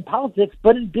 not just in politics,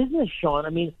 but in business, Sean. I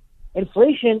mean,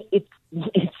 inflation, it's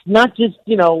not just,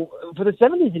 for the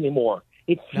 70s anymore.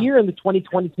 It's here in the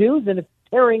 2022s, and it's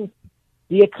tearing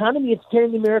the economy, it's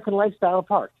tearing the American lifestyle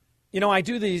apart. I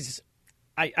do these,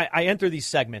 I enter these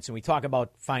segments, and we talk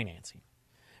about financing.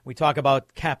 We talk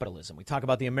about capitalism. We talk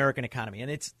about the American economy.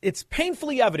 And it's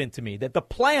painfully evident to me that the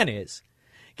plan is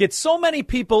get so many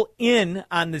people in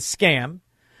on the scam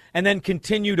and then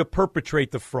continue to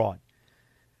perpetrate the fraud.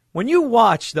 When you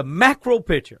watch the macro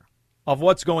picture of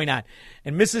what's going on,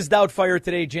 and Mrs. Doubtfire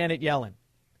today, Janet Yellen,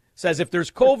 says if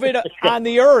there's COVID on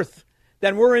the earth,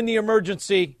 then we're in the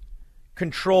emergency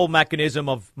control mechanism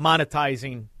of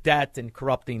monetizing debt and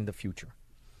corrupting the future.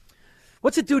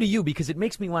 What's it do to you? Because it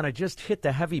makes me want to just hit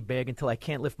the heavy bag until I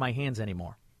can't lift my hands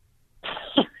anymore.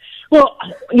 Well,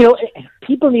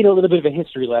 people need a little bit of a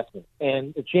history lesson,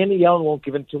 and Janet Yellen won't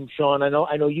give it to him, Sean. I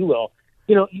know you will.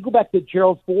 You go back to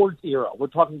Gerald Ford's era. We're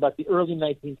talking about the early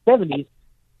 1970s.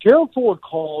 Gerald Ford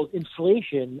called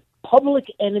inflation public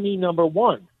enemy number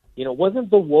one. It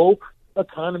wasn't the woke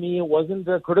economy, it wasn't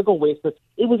the critical waste, but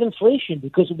it was inflation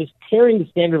because it was tearing the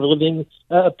standard of living,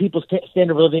 people's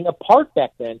standard of living apart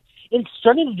back then. It's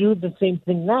starting to do the same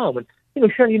thing now. And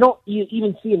Sean, you don't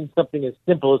even see it in something as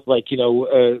simple as like,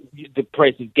 the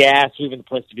price of gas or even the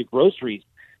price of your groceries.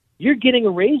 You're getting a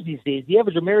raise these days. The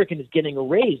average American is getting a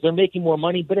raise. They're making more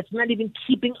money, but it's not even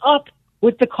keeping up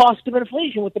with the cost of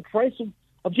inflation, with the price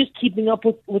of just keeping up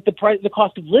with the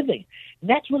cost of living. And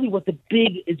that's really what the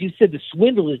big, as you said, the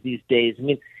swindle is these days. I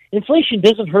mean, inflation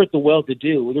doesn't hurt the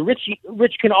well-to-do. The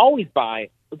rich can always buy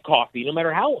coffee, no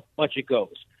matter how much it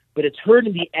goes. But it's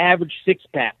hurting the average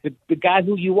six-pack, the guy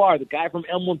who you are, the guy from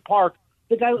Elmwood Park,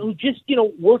 the guy who just,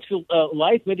 works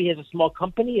life, maybe has a small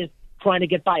company, is trying to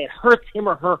get by. It hurts him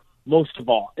or her most of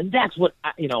all. And that's what,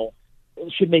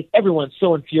 should make everyone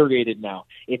so infuriated now.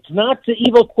 It's not the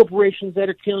evil corporations that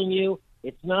are killing you.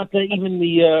 It's not even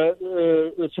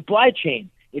the supply chain.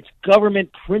 It's government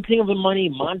printing of the money,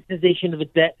 monetization of the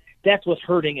debt. That's what's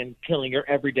hurting and killing your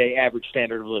everyday average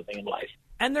standard of living in life.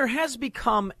 And there has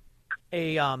become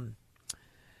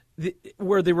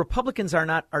where the Republicans are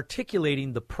not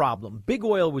articulating the problem. Big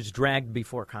oil was dragged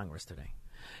before Congress today,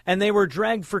 and they were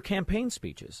dragged for campaign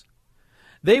speeches.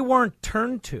 They weren't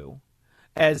turned to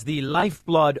as the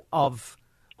lifeblood of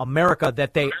America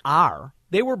that they are.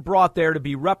 They were brought there to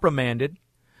be reprimanded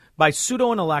by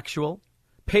pseudo-intellectual,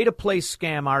 pay-to-play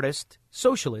scam artist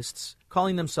socialists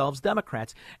calling themselves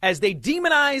Democrats as they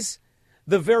demonize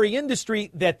the very industry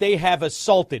that they have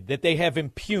assaulted, that they have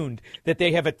impugned, that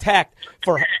they have attacked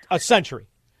for a century.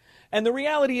 And the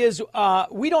reality is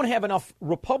we don't have enough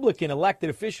Republican elected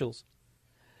officials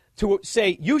to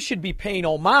say you should be paying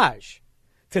homage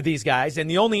to these guys, and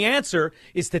the only answer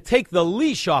is to take the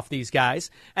leash off these guys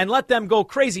and let them go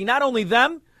crazy. Not only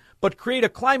them, but create a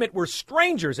climate where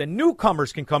strangers and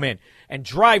newcomers can come in and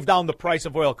drive down the price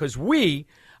of oil, because we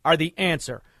are the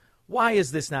answer. Why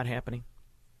is this not happening?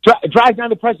 Drive down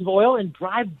the price of oil and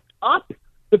drive up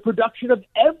the production of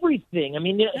everything. I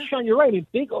mean, Sean, you're right. I mean,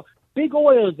 big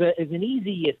oil is an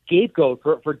easy scapegoat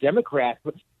for Democrats,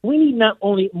 but we need not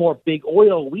only more big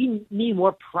oil, we need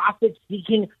more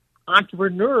profit-seeking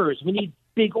entrepreneurs. We need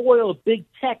big oil, big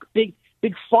tech, big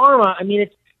pharma. I mean,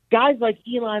 it's guys like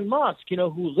Elon Musk,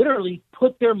 who literally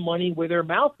put their money where their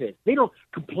mouth is. They don't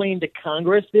complain to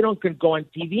Congress. They don't go on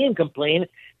TV and complain.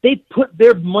 They put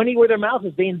their money where their mouth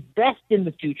is. They invest in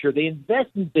the future. They invest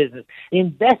in business. They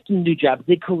invest in new jobs.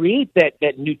 They create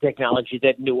that new technology,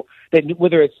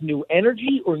 whether it's new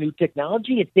energy or new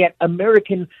technology. It's that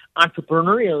American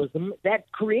entrepreneurialism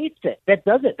that creates it, that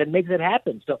does it, that makes it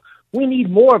happen. So we need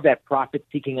more of that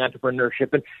profit-seeking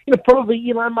entrepreneurship. And, probably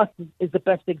Elon Musk is the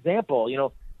best example.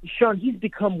 Sean, he's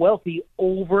become wealthy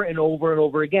over and over and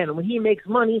over again. And when he makes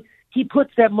money, he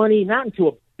puts that money not into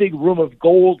a big room of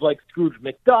gold like Scrooge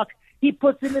McDuck. He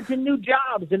puts it into new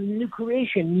jobs and new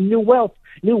creation, new wealth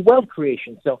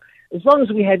creation. So as long as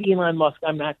we have Elon Musk,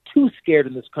 I'm not too scared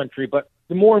in this country. But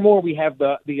the more and more we have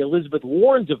the Elizabeth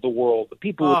Warrens of the world, the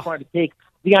people who are trying to take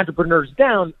the entrepreneurs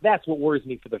down, that's what worries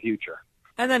me for the future.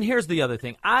 And then here's the other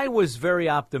thing. I was very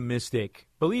optimistic,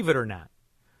 believe it or not,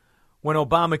 when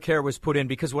Obamacare was put in,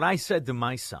 because what I said to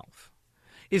myself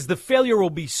is the failure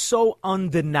will be so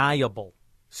undeniable,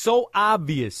 so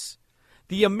obvious.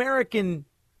 The American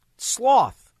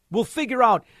sloth will figure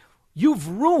out you've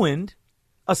ruined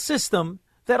a system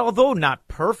that, although not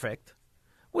perfect,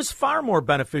 was far more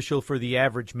beneficial for the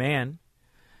average man.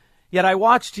 Yet I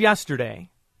watched yesterday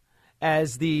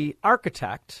as the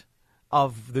architect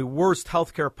of the worst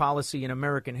healthcare policy in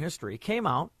American history came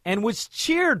out and was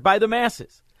cheered by the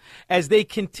masses as they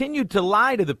continued to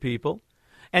lie to the people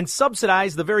and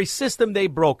subsidize the very system they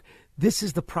broke. This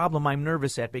is the problem I'm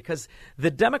nervous at, because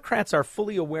the Democrats are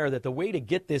fully aware that the way to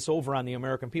get this over on the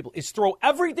American people is throw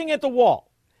everything at the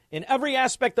wall in every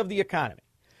aspect of the economy,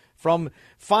 from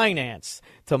finance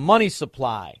to money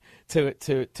supply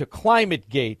to climate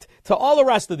gate to all the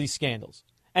rest of these scandals,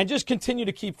 and just continue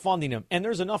to keep funding them. And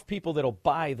there's enough people that'll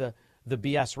buy the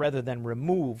BS rather than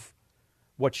remove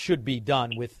what should be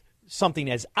done with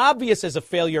something as obvious as a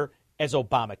failure as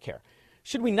Obamacare.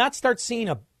 Should we not start seeing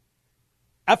a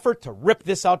effort to rip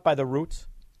this out by the roots?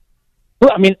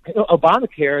 Well, I mean,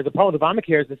 Obamacare, the problem with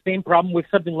Obamacare is the same problem with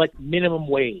something like minimum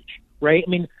wage, right? I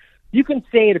mean, you can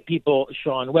say to people,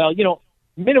 Sean, well,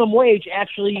 minimum wage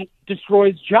actually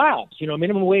destroys jobs.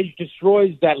 Minimum wage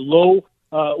destroys that low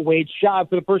wage job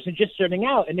for the person just starting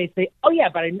out. And they say, oh, yeah,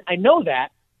 but I know that.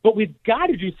 But we've got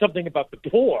to do something about the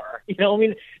poor.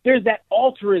 There's that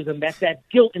altruism, that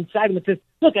guilt inside them that says,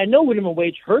 look, I know minimum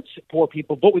wage hurts poor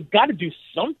people, but we've got to do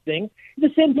something. The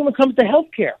same thing when it comes to health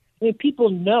care. I mean, people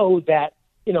know that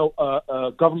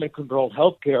government-controlled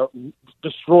healthcare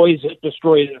destroys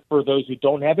it for those who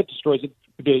don't have it, destroys it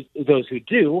for those who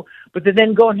do. But to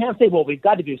then go and say, well, we've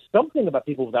got to do something about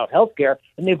people without healthcare,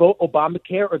 and they vote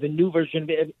Obamacare or the new version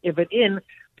of it in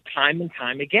time and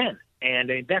time again.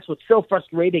 And that's what's so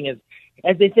frustrating is,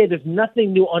 as they say, there's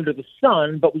nothing new under the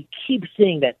sun, but we keep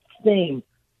seeing that same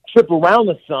trip around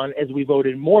the sun as we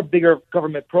voted more bigger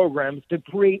government programs to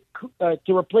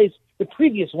replace the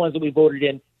previous ones that we voted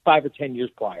in 5 or 10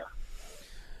 years prior.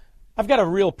 I've got a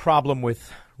real problem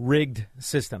with rigged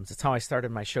systems. It's how I started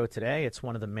my show today. It's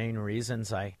one of the main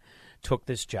reasons I took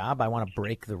this job. I want to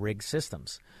break the rigged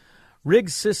systems.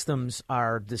 Rigged systems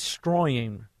are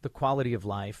destroying the quality of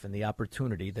life and the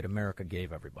opportunity that America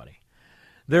gave everybody.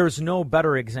 There's no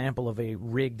better example of a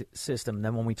rigged system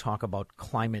than when we talk about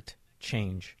climate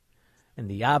change and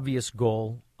the obvious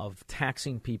goal of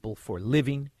taxing people for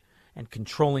living and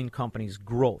controlling companies'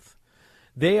 growth.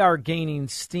 They are gaining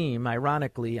steam,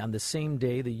 ironically, on the same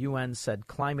day the UN said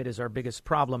climate is our biggest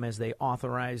problem as they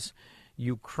authorize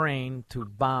Ukraine to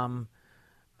bomb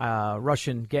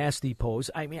Russian gas depots.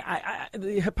 I mean,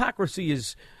 the hypocrisy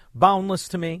is boundless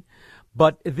to me,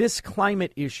 but this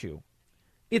climate issue,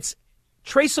 it's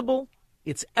traceable,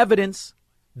 it's evidence.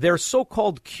 Their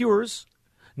so-called cures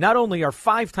not only are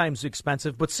 5 times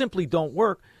expensive, but simply don't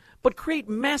work, but create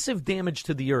massive damage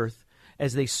to the earth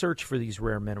as they search for these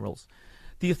rare minerals.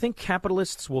 Do you think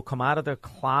capitalists will come out of their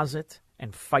closet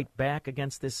and fight back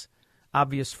against this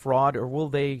obvious fraud, or will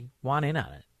they want in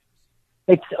on it?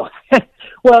 It's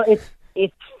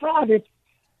fraud.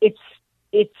 It's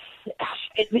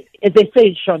as they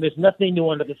say, Sean, there's nothing new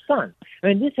under the sun. I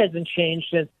mean, this hasn't changed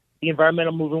since the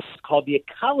environmental movement was called the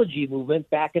ecology movement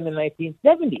back in the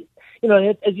 1970s.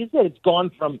 As you said, it's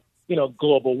gone from,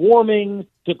 global warming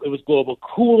to it was global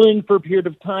cooling for a period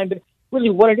of time. But really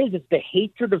what it is, it's the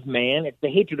hatred of man. It's the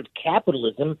hatred of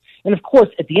capitalism. And, of course,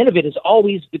 at the end of it is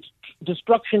always the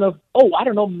destruction of,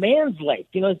 man's life.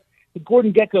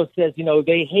 Gordon Gekko says,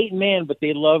 they hate man, but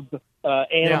they love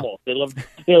animals. Yeah.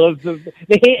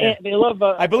 They love.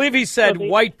 I believe he said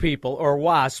white people or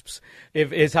wasps,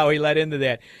 is how he led into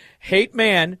that. Hate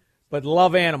man, but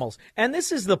love animals. And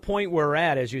this is the point we're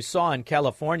at, as you saw in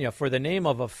California. For the name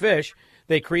of a fish,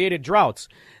 they created droughts.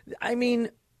 I mean,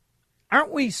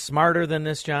 aren't we smarter than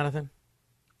this, Jonathan?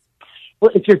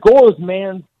 Well, if your goal is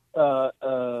man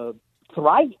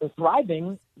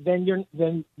thriving, then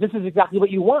this is exactly what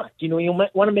you want. You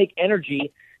want to make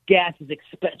energy. Gas is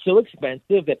so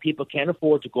expensive that people can't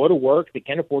afford to go to work. They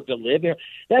can't afford to live.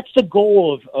 That's the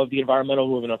goal of the environmental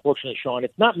movement, unfortunately, Sean.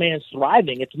 It's not man's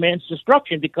thriving. It's man's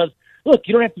destruction because, look,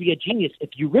 you don't have to be a genius. If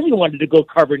you really wanted to go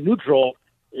carbon neutral,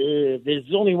 there's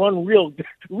only one real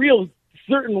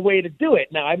certain way to do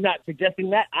it. Now, I'm not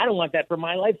suggesting that. I don't want that for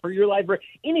my life, for your life, for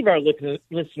any of our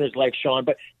listeners like Sean,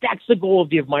 but that's the goal of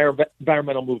the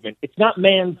environmental movement. It's not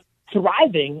man's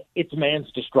thriving. It's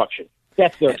man's destruction.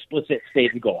 That's their explicit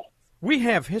stated goal. We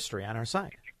have history on our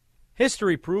side.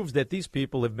 History proves that these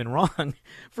people have been wrong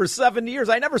for 70 years.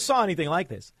 I never saw anything like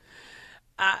this.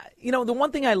 The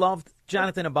one thing I loved,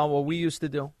 Jonathan, about what we used to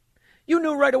do, you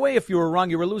knew right away if you were wrong,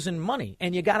 you were losing money,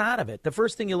 and you got out of it. The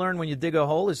first thing you learn when you dig a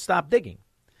hole is stop digging.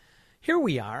 Here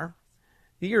we are,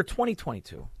 the year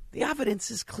 2022. The evidence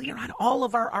is clear on all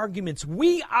of our arguments.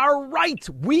 We are right.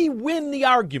 We win the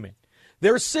argument.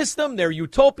 Their system, their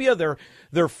utopia,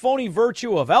 their phony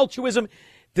virtue of altruism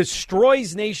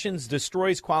destroys nations,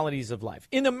 destroys qualities of life.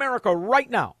 In America right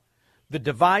now, the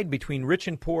divide between rich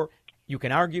and poor, you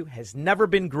can argue, has never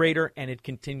been greater, and it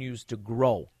continues to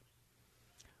grow.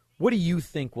 What do you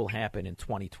think will happen in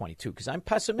 2022? Because I'm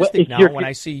pessimistic now when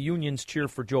I see unions cheer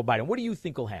for Joe Biden. What do you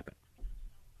think will happen?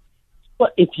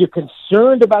 Well, if you're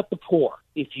concerned about the poor,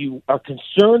 if you are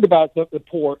concerned about the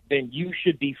poor, then you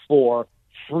should be for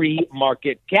free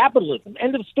market capitalism.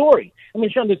 End of story. I mean,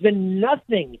 Sean, there's been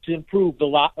nothing to improve the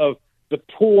lot of the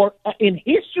poor in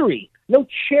history. No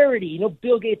charity, no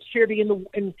Bill Gates charity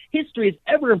in history has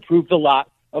ever improved the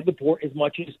lot of the poor as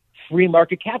much as free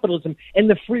market capitalism. And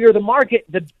the freer the market,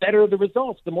 the better the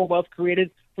results, the more wealth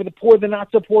created for the poor, the not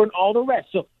so poor, and all the rest.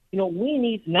 So, we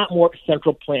need not more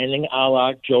central planning a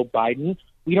la Joe Biden.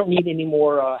 We don't need any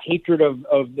more hatred of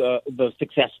the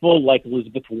successful like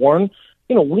Elizabeth Warren.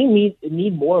 We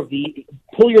need more of the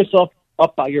pull yourself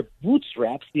up by your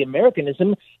bootstraps, the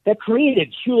Americanism that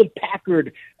created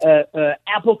Hewlett-Packard,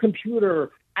 Apple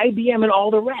Computer, IBM, and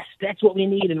all the rest. That's what we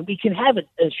need, and we can have it,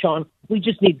 Sean. We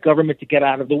just need government to get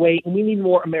out of the way, and we need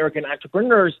more American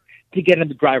entrepreneurs to get in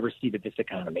the driver's seat of this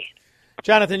economy.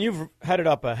 Jonathan, you've headed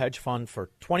up a hedge fund for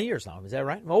 20 years now. Is that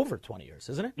right? Over 20 years,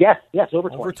 isn't it? Yes, over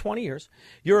 20. Over 20 years.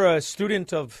 You're a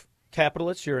student of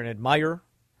capitalists. You're an admirer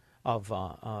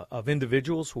of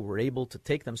individuals who were able to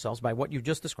take themselves by what you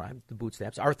just described, the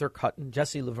bootstraps, Arthur Cutten,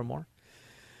 Jesse Livermore,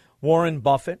 Warren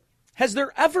Buffett. Has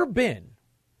there ever been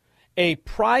a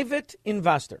private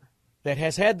investor that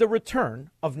has had the return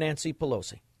of Nancy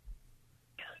Pelosi?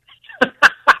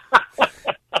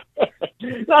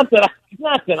 Not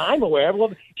that I'm aware of.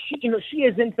 Well, she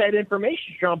has inside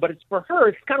information, Sean, but it's for her.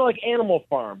 It's kind of like Animal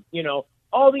Farm.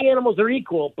 All the animals are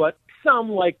equal, but some,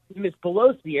 like Miss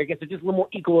Pelosi, I guess, are just a little more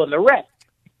equal than the rest.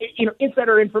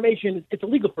 Insider information, it's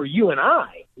illegal for you and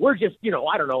I. We're just,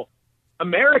 I don't know,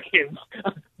 Americans.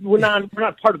 We're not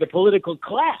part of the political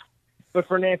class. But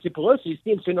for Nancy Pelosi, she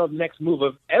seems to know the next move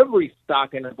of every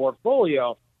stock in her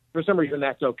portfolio. For some reason,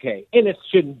 that's okay. And it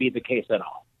shouldn't be the case at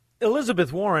all.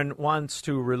 Elizabeth Warren wants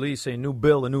to release a new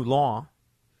bill, a new law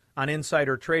on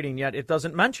insider trading, yet it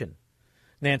doesn't mention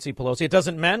Nancy Pelosi. It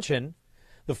doesn't mention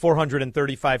the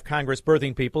 435 Congress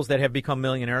birthing peoples that have become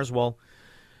millionaires while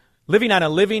living on a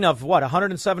living of,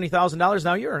 $170,000?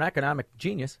 Now, you're an economic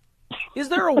genius. Is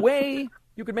there a way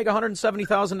you could make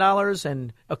 $170,000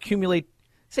 and accumulate,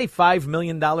 say, $5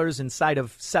 million inside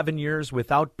of 7 years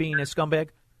without being a scumbag?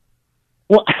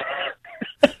 Well,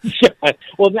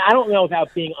 well, I don't know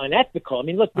without being unethical. I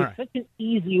mean, look, there's such an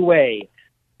easy way,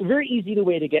 a very easy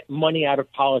way to get money out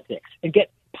of politics and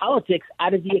get politics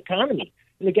out of the economy.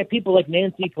 And to get people like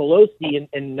Nancy Pelosi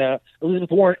and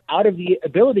Elizabeth Warren out of the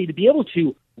ability to be able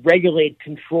to regulate,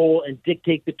 control, and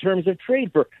dictate the terms of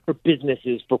trade for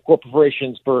businesses, for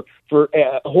corporations, for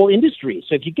whole industries.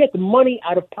 So if you get the money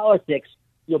out of politics,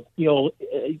 basically,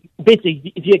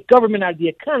 if you get government out of the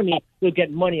economy, you'll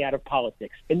get money out of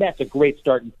politics. And that's a great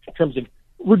start in terms of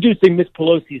reducing Miss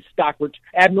Pelosi's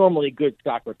abnormally good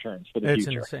stock returns for the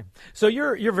future. Insane. So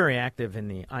you're very active in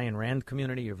the Ayn Rand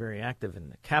community. You're very active in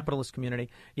the capitalist community.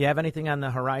 You have anything on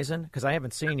the horizon? Because I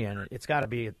haven't seen you, and it's got to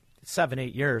be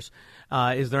 7-8 years.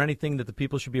 Is there anything that the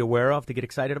people should be aware of to get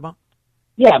excited about?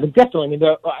 Yeah, but definitely. I mean,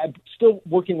 I'm still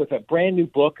working with a brand new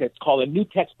book. It's called A New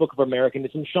Textbook of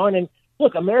Americanism. Sean, and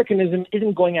look, Americanism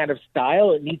isn't going out of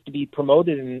style. It needs to be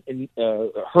promoted and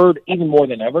heard even more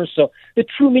than ever. So the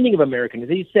true meaning of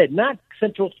Americanism, as you said, not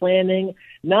central planning,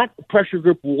 not pressure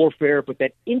group warfare, but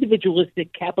that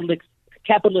individualistic capitalist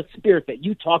spirit that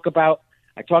you talk about.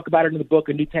 I talk about it in the book,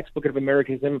 A New Textbook of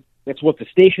Americanism. That's what the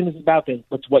station is about.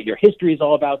 That's what your history is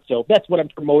all about. So that's what I'm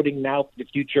promoting now for the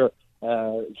future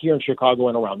here in Chicago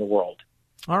and around the world.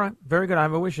 All right. Very good. I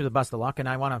wish you the best of luck. And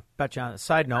I want to bet you on a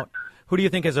side note, who do you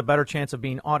think has a better chance of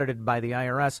being audited by the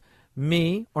IRS,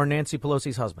 me or Nancy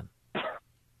Pelosi's husband?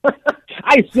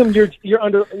 I assume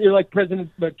you're like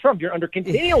President Trump. You're under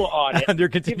continual audit. Under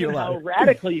continual audit. How audit.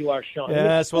 radical you are, Sean.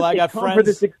 Yes. Well, I got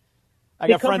friends. I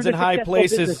got friends in high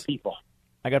places.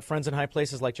 I got friends in high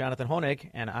places like Jonathan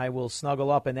Honig, and I will snuggle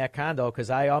up in that condo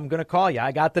because I'm going to call you.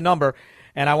 I got the number,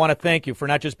 and I want to thank you for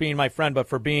not just being my friend, but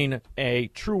for being a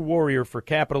true warrior for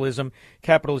capitalism,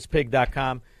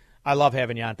 capitalistpig.com. I love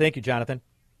having you on. Thank you, Jonathan.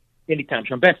 Anytime,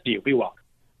 Sean. Best to you. Be well.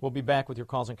 We'll be back with your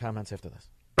calls and comments after this.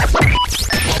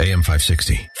 AM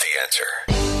 560, The Answer.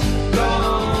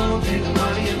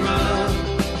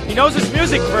 He knows his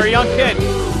music for a young kid.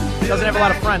 Doesn't have a lot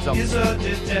of friends, though. He's a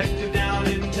detective down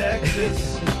in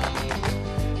Texas.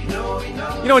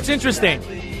 It's interesting.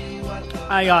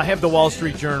 I have the Wall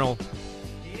Street Journal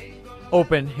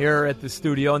open here at the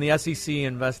studio, and the SEC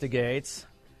investigates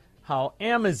how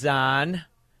Amazon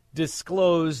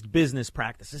disclosed business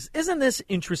practices. Isn't this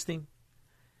interesting?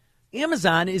 The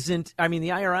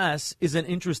IRS isn't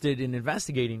interested in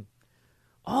investigating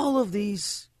all of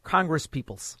these Congress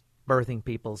peoples, birthing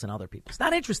peoples, and other peoples.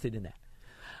 Not interested in that.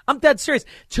 I'm dead serious.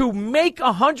 To make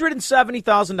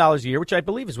 $170,000 a year, which I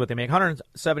believe is what they make,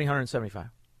 $175,000,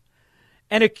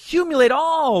 and accumulate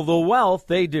all the wealth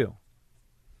they do.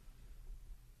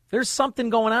 There's something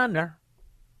going on there.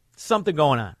 Something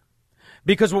going on.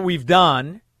 Because what we've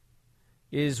done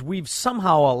is we've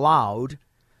somehow allowed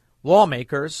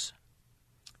lawmakers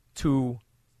to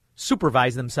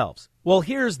supervise themselves. Well,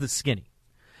 here's the skinny.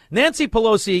 Nancy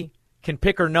Pelosi can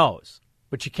pick her nose,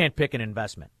 but she can't pick an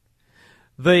investment.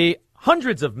 The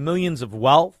hundreds of millions of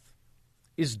wealth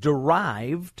is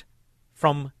derived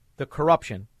from the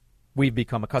corruption we've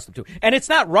become accustomed to. And it's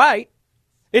not right.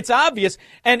 It's obvious.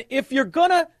 And if you're going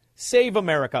to save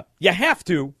America, you have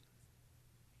to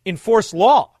enforce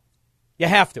law. You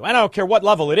have to. I don't care what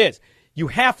level it is. You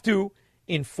have to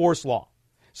enforce law.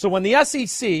 So when the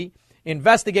SEC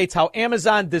investigates how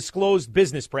Amazon disclosed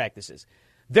business practices,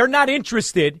 they're not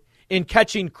interested in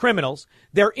catching criminals.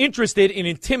 They're interested in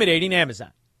intimidating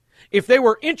Amazon. If they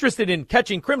were interested in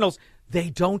catching criminals, they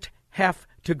don't have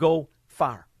to go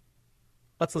far.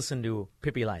 Let's listen to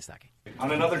Pippi Langstocking.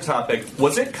 On another topic,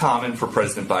 was it common for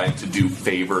President Biden to do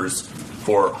favors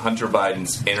for Hunter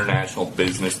Biden's international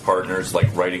business partners,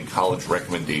 like writing college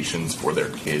recommendations for their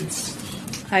kids?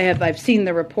 I've seen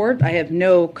the report. I have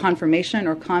no confirmation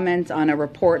or comment on a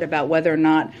report about whether or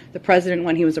not the president,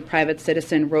 when he was a private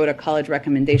citizen, wrote a college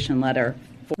recommendation letter.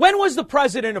 When was the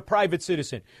president a private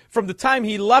citizen? From the time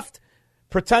he left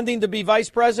pretending to be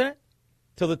vice president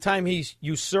till the time he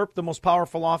usurped the most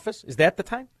powerful office? Is that the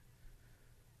time?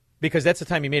 Because that's the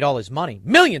time he made all his money.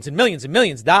 Millions and millions and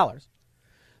millions of dollars.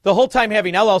 The whole time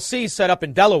having LLCs set up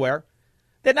in Delaware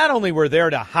that not only were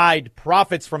there to hide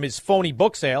profits from his phony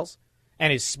book sales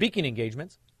and his speaking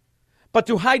engagements, but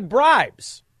to hide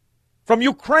bribes from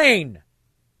Ukraine,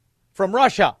 from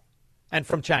Russia, and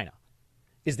from China.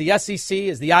 Is the SEC,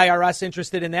 is the IRS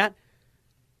interested in that?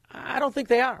 I don't think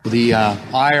they are. The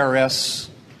IRS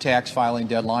tax filing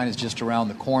deadline is just around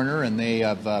the corner, and they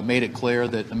have made it clear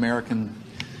that the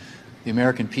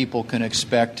American people can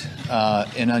expect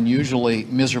an unusually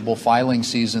miserable filing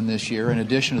season this year. In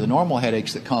addition to the normal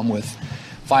headaches that come with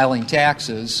filing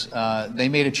taxes, they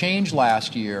made a change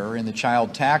last year in the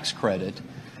child tax credit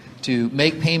to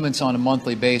make payments on a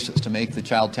monthly basis to make the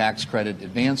child tax credit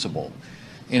advanceable.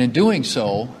 And in doing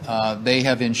so, they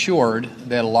have ensured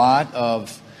that a lot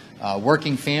of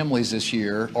working families this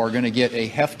year are going to get a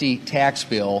hefty tax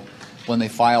bill when they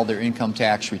file their income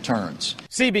tax returns.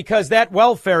 See, because that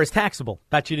welfare is taxable.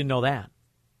 Bet you didn't know that.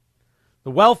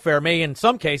 The welfare may, in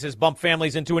some cases, bump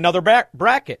families into another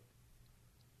bracket.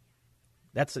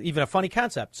 That's even a funny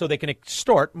concept. So they can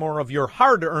extort more of your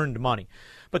hard-earned money.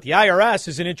 But the IRS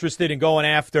isn't interested in going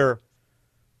after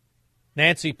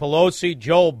Nancy Pelosi,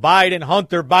 Joe Biden,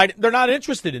 Hunter Biden. They're not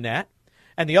interested in that.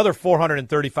 And the other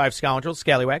 435 scoundrels,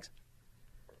 scallywags,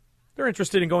 they're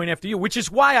interested in going after you, which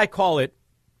is why I call it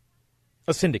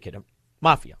a syndicate, a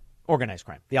mafia, organized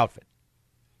crime, the outfit.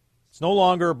 It's no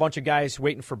longer a bunch of guys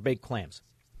waiting for baked clams.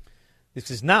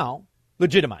 This is now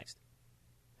legitimized.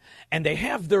 And they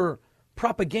have their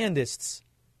propagandists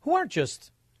who aren't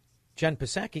just Jen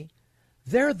Psaki.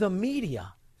 They're the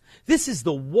media. This is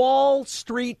the Wall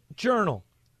Street Journal,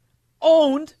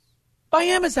 owned by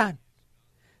Amazon,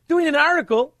 doing an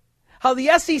article how the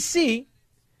SEC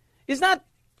is not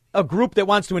a group that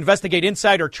wants to investigate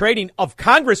insider trading of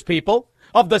Congress people,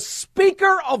 of the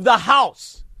Speaker of the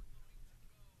House.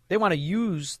 They want to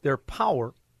use their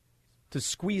power to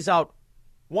squeeze out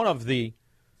one of the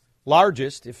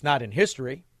largest, if not in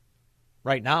history,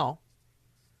 right now,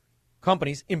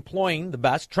 companies employing the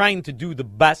best, trying to do the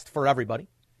best for everybody,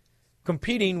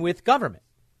 competing with government.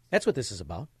 That's what this is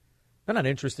about. They're not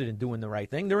interested in doing the right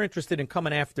thing. They're interested in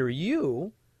coming after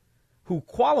you who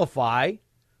qualify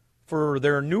for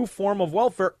their new form of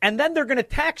welfare, and then they're going to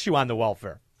tax you on the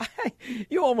welfare.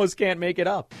 You almost can't make it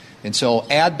up. And so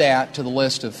add that to the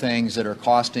list of things that are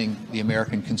costing the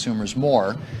American consumers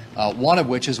more, one of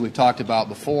which, as we've talked about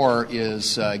before,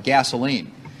 is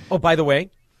gasoline. Oh, by the way,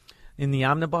 in the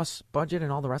omnibus budget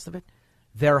and all the rest of it,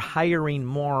 they're hiring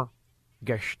more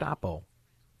Gestapo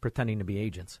pretending to be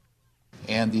agents.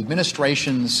 And the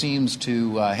administration seems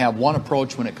to have one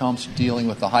approach when it comes to dealing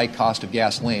with the high cost of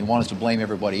gasoline. One is to blame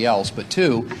everybody else, but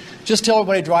two, just tell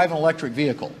everybody to drive an electric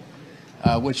vehicle,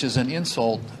 which is an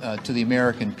insult to the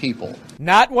American people.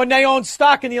 Not when they own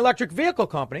stock in the electric vehicle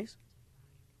companies,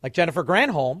 like Jennifer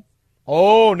Granholm.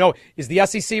 Oh, no. Is the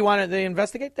SEC wanting to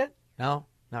investigate that? No,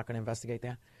 not going to investigate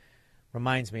that.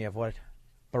 Reminds me of what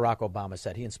Barack Obama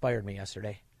said. He inspired me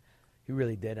yesterday. He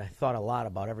really did. I thought a lot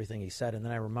about everything he said, and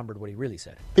then I remembered what he really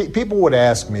said. People would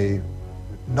ask me,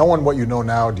 knowing what you know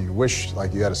now, do you wish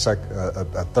like you had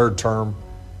a third term?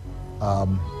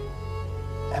 And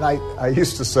I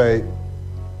used to say,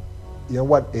 you know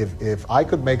what, if I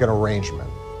could make an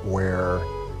arrangement where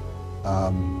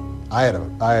I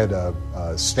had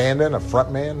a stand-in, a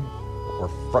front man or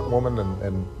front woman,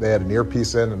 and they had an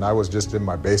earpiece in, and I was just in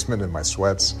my basement in my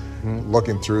sweats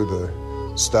looking through the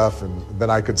stuff, and then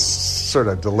I could sort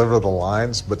of deliver the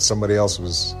lines, but somebody else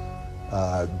was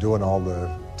doing all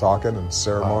the talking and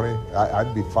ceremony.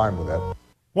 I'd be fine with that.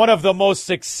 One of the most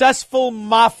successful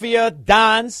mafia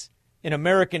dons in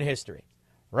American history,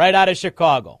 right out of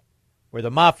Chicago, where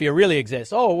the mafia really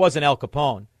exists. Oh, it wasn't Al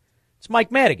Capone. It's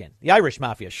Mike Madigan, the Irish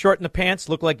mafia. Short in the pants,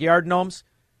 look like yard gnomes.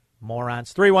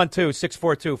 Morons.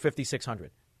 312-642-5600.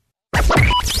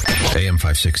 AM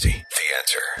 560. The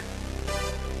Answer.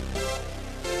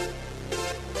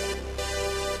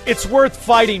 It's worth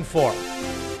fighting for.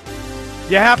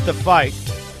 You have to fight.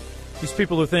 These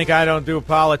people who think I don't do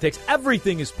politics,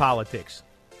 everything is politics.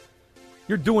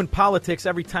 You're doing politics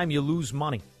every time you lose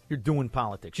money. You're doing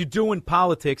politics. You're doing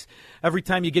politics every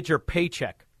time you get your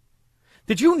paycheck.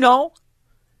 Did you know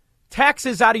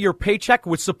taxes out of your paycheck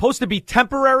was supposed to be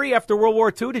temporary after World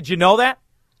War II. Did you know that?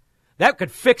 That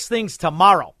could fix things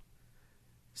tomorrow.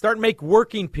 Start make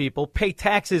working people pay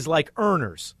taxes like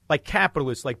earners, like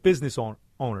capitalists, like business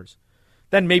owners.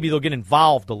 Then maybe they'll get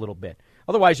involved a little bit.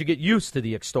 Otherwise, you get used to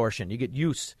the extortion. You get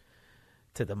used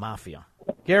to the mafia.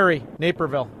 Gary,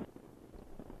 Naperville.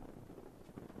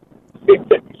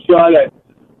 Sean,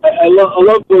 I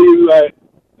love the way you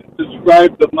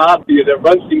described the mafia that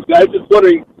runs things. I was just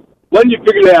wondering when you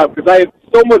figured it out, because I have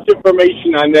so much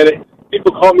information on that.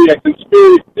 People call me a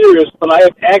conspiracy theorist, but I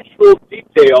have actual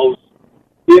details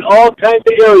in all kinds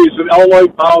of areas of Illinois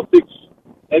politics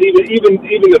and even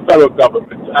the federal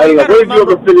government. I don't know. Where did you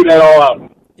ever figure that all out?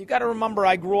 You got to remember,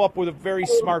 I grew up with a very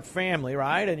smart family,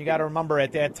 right? And you got to remember,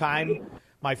 at that time,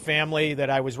 my family that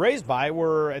I was raised by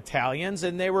were Italians,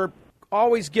 and they were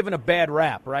always given a bad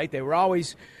rap, right? They were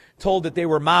always told that they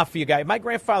were mafia guys. My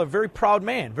grandfather, very proud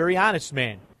man, very honest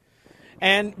man,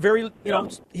 and very,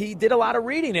 he did a lot of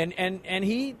reading, and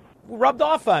he rubbed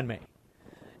off on me.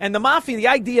 And the mafia, the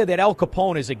idea that Al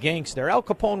Capone is a gangster, Al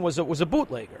Capone was a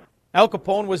bootlegger. Al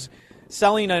Capone was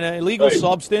selling an illegal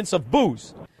substance of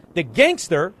booze. The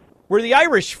gangster were the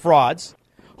Irish frauds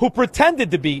who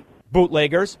pretended to be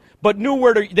bootleggers but knew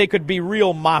where they could be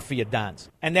real mafia dons.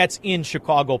 And that's in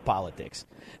Chicago politics.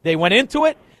 They went into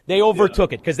it, they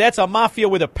overtook it, because that's a mafia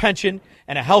with a pension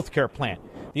and a health care plan.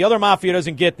 The other mafia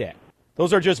doesn't get that.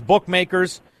 Those are just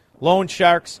bookmakers, loan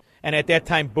sharks, and at that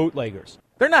time, bootleggers.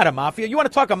 They're not a mafia. You want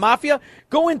to talk a mafia?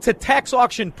 Go into tax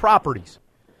auction properties.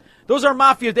 Those are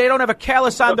mafia. They don't have a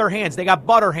callus on their hands. They got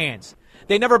butter hands.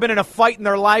 They've never been in a fight in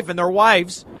their life, and their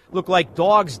wives look like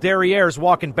dogs, derrieres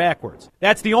walking backwards.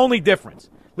 That's the only difference.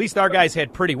 At least our guys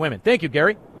had pretty women. Thank you,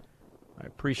 Gary. I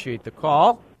appreciate the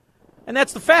call. And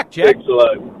that's the fact, Jack. Thanks a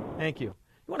lot. Thank you. You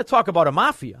want to talk about a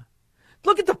mafia?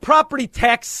 Look at the property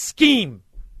tax scheme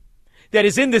that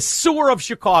is in the sewer of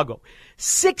Chicago.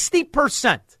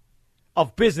 60%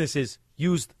 of businesses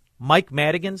used Mike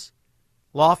Madigan's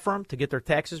law firm to get their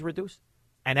taxes reduced,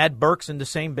 and Ed Burke's in the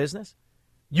same business.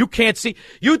 You can't see.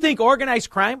 You think organized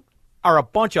crime are a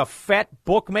bunch of fat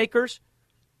bookmakers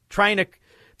trying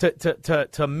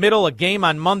to middle a game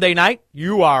on Monday night?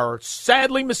 You are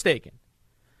sadly mistaken.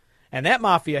 And that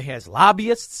mafia has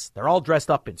lobbyists. They're all dressed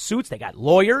up in suits. They got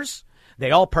lawyers.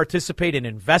 They all participate in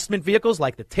investment vehicles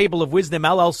like the Table of Wisdom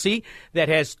LLC that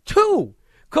has 2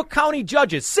 Cook County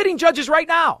judges, sitting judges right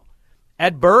now,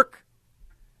 Ed Burke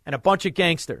and a bunch of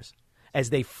gangsters, as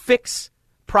they fix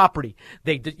property.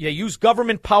 They use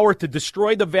government power to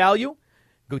destroy the value,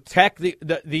 go attack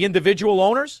the individual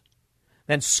owners,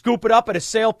 then scoop it up at a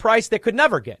sale price they could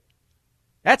never get.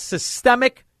 That's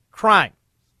systemic crime,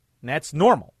 and that's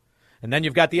normal. And then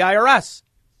you've got the IRS.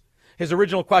 His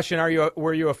original question,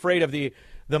 were you afraid of the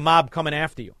mob coming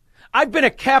after you? I've been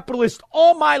a capitalist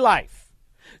all my life.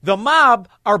 The mob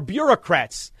are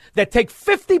bureaucrats that take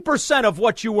 50% of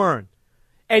what you earn.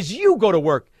 As you go to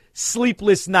work,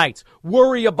 sleepless nights,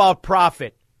 worry about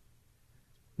profit,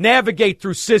 navigate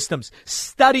through systems,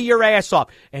 study your ass off,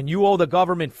 and you owe the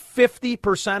government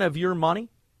 50% of your money?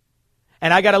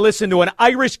 And I got to listen to an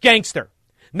Irish gangster,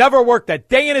 never worked a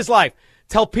day in his life,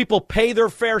 tell people pay their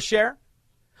fair share?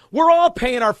 We're all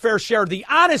paying our fair share. The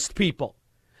honest people,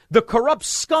 the corrupt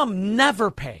scum never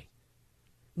pay.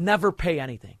 Never pay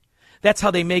anything. That's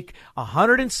how they make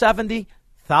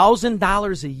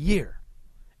 $170,000 a year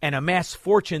and amass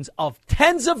fortunes of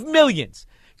tens of millions,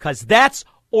 because that's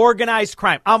organized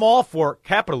crime. I'm all for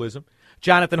capitalism.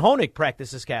 Jonathan Hoenig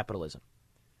practices capitalism.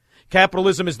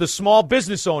 Capitalism is the small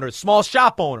business owner, small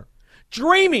shop owner,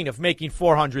 dreaming of making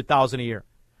 $400,000 a year.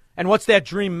 And what's that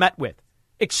dream met with?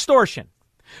 Extortion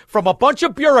from a bunch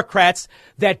of bureaucrats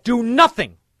that do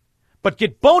nothing but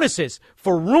get bonuses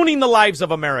for ruining the lives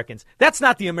of Americans. That's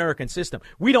not the American system.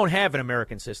 We don't have an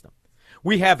American system.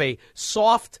 We have a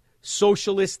soft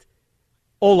socialist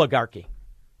oligarchy.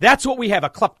 That's what we have, a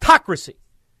kleptocracy.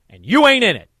 And you ain't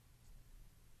in it.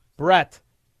 Brett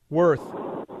Worth.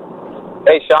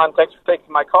 Hey, Sean, thanks for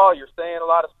taking my call. You're saying a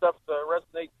lot of stuff that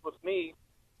resonates with me.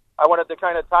 I wanted to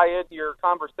kind of tie into your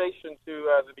conversation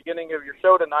to the beginning of your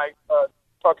show tonight,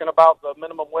 talking about the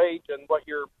minimum wage and what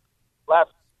your last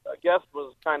guest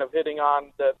was kind of hitting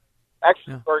on. That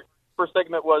actually, or first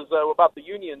segment was about the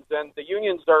unions, and the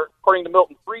unions are, according to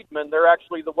Milton Friedman, they're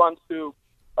actually the ones who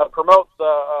promote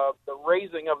the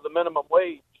raising of the minimum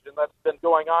wage, and that's been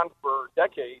going on for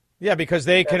decades. Yeah, because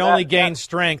they can only gain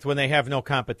strength when they have no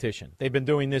competition. They've been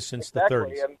doing this since the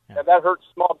 30s. And that hurts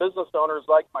small business owners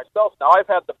like myself. Now, I've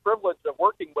had the privilege of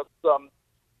working with some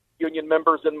union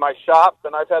members in my shop,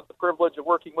 and I've had the privilege of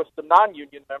working with some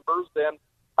non-union members, and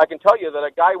I can tell you that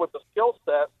a guy with a skill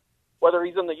set whether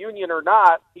he's in the union or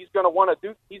not, he's not going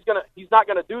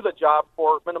to do the job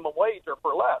for minimum wage or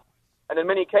for less. And in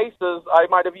many cases, I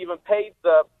might have even paid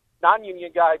the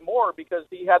non-union guy more because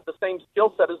he had the same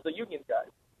skill set as the union guy.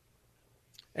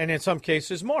 And in some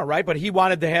cases more, right? But he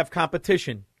wanted to have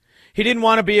competition. He didn't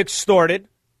want to be extorted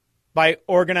by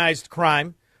organized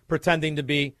crime pretending to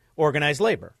be organized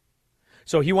labor.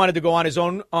 So he wanted to go on his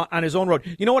own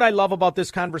road. You know what I love about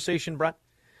this conversation, Brett?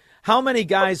 How many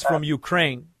guys from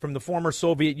Ukraine, from the former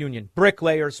Soviet Union,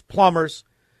 bricklayers, plumbers,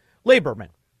 labormen,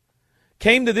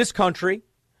 came to this country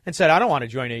and said, I don't want to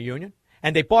join a union.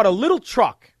 And they bought a little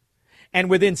truck. And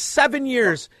within 7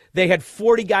 years, they had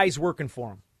 40 guys working for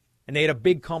them. And they had a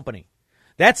big company.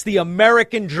 That's the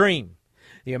American dream.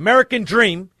 The American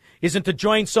dream isn't to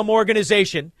join some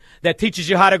organization that teaches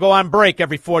you how to go on break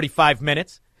every 45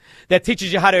 minutes, that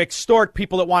teaches you how to extort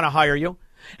people that want to hire you,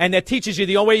 and that teaches you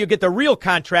the only way you get the real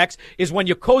contracts is when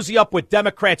you cozy up with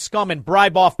Democrat scum and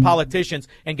bribe off politicians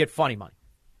and get funny money.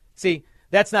 See,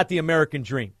 that's not the American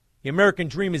dream. The American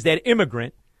dream is that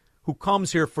immigrant who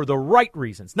comes here for the right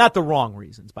reasons, not the wrong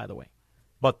reasons, by the way,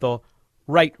 but the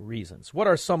right reasons. What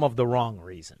are some of the wrong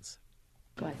reasons?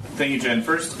 Thank you, Jen.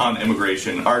 First, on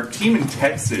immigration, our team in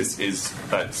Texas is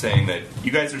saying that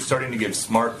you guys are starting to give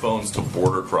smartphones to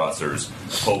border crossers,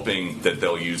 hoping that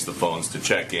they'll use the phones to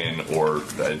check in or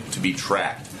to be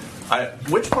tracked.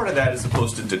 Which part of that is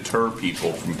supposed to deter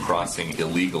people from crossing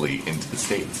illegally into the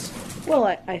states? Well,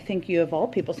 I think you of all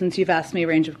people, since you've asked me a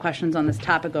range of questions on this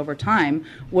topic over time,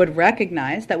 would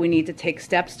recognize that we need to take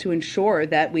steps to ensure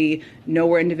that we know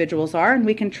where individuals are and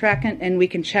we can track and we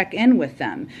can check in with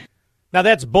them. Now,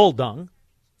 that's bull dung.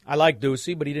 I like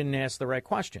Ducey, but he didn't ask the right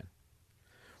question.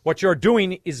 What you're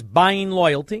doing is buying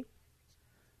loyalty,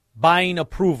 buying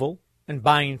approval, and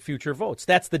buying future votes.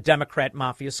 That's the Democrat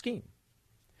mafia scheme.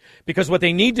 Because what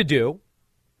they need to do,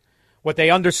 what they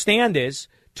understand is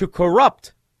to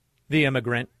corrupt the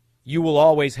immigrant, you will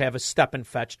always have a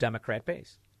step-and-fetch Democrat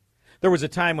base. There was a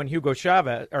time when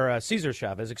Cesar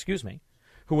Chavez,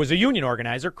 who was a union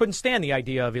organizer, couldn't stand the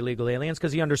idea of illegal aliens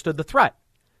because he understood the threat.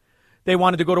 They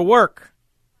wanted to go to work.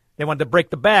 They wanted to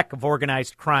break the back of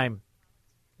organized crime,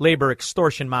 labor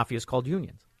extortion mafias called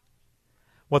unions.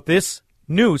 What this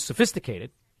new, sophisticated,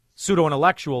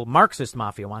 pseudo-intellectual Marxist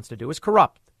mafia wants to do is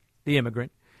corrupt the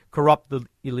immigrant, corrupt the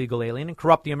illegal alien, and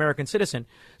corrupt the American citizen.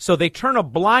 So they turn a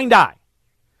blind eye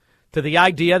to the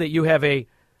idea that you have a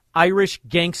Irish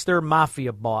gangster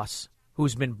mafia boss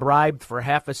who's been bribed for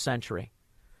half a century,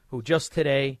 who just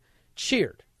today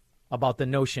cheered about the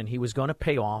notion he was going to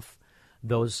pay off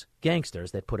those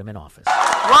gangsters that put him in office.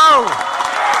 Whoa!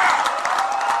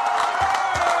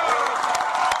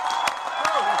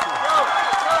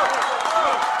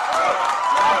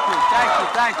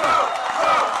 Thank you.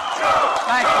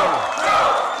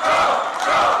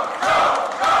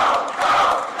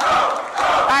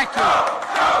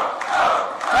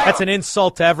 That's an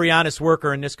insult to every honest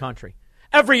worker in this country.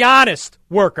 Every honest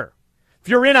worker. If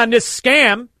you're in on this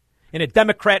scam in a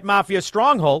Democrat mafia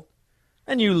stronghold,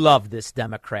 then you love this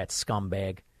Democrat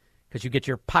scumbag because you get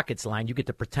your pockets lined. You get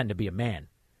to pretend to be a man.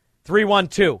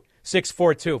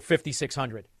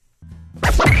 312-642-5600.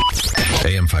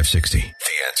 AM 560. The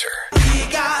Answer.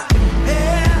 He got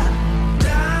head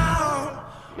down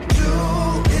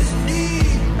to his knee.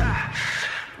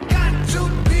 Got to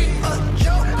be a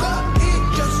joker. He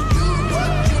just do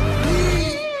what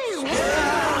you need.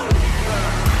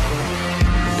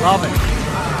 Love it.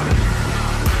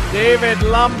 David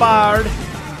Lombard.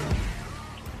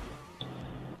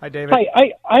 Hi, David.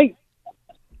 Hi.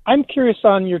 I'm curious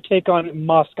on your take on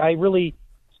Musk. I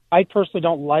personally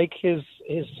don't like his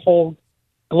whole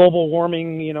global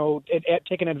warming,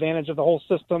 taking advantage of the whole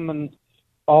system and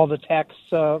all the tax.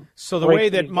 So the way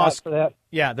that Musk,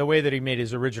 the way that he made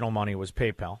his original money was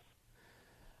PayPal.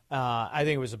 I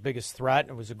think it was the biggest threat.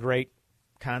 It was a great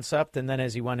concept. And then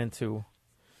as he went into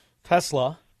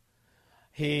Tesla,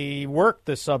 he worked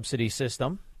the subsidy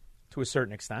system to a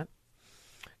certain extent.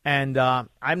 And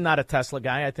I'm not a Tesla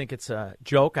guy. I think it's a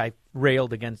joke. I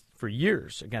railed for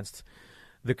years against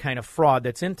the kind of fraud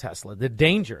that's in Tesla, the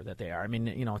danger that they are. I mean,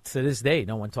 to this day,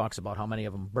 no one talks about how many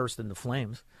of them burst into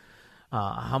flames,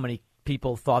 how many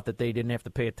people thought that they didn't have to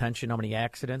pay attention, how many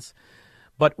accidents.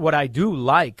 But what I do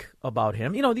like about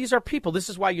him, these are people. This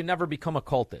is why you never become a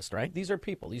cultist, right? These are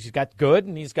people. He's got good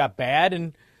and he's got bad.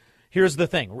 And here's the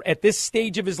thing. At this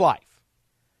stage of his life,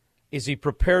 is he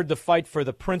prepared to fight for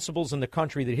the principles in the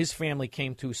country that his family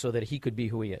came to so that he could be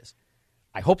who he is?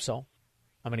 I hope so.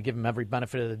 I'm going to give him every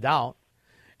benefit of the doubt.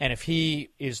 And if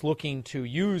he is looking to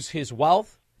use his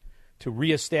wealth to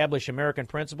reestablish American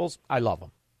principles, I love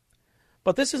him.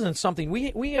 But this isn't something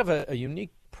we have a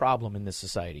unique problem in this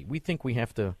society. We think we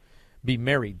have to be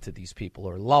married to these people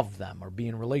or love them or be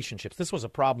in relationships. This was a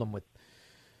problem with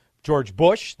George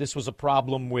Bush. This was a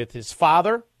problem with his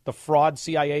father, the fraud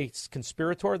CIA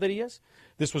conspirator that he is.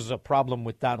 This was a problem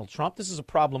with Donald Trump. This is a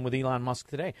problem with Elon Musk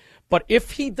today. But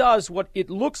if he does what it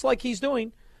looks like he's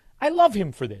doing, I love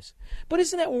him for this. But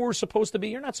isn't that what we're supposed to be?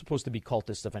 You're not supposed to be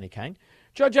cultists of any kind.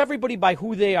 Judge everybody by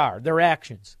who they are, their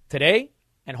actions today,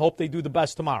 and hope they do the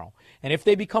best tomorrow. And if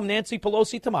they become Nancy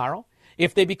Pelosi tomorrow,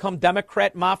 if they become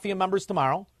Democrat mafia members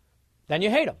tomorrow, then you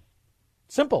hate them.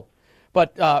 Simple.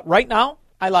 But right now,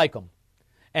 I like him.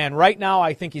 And right now,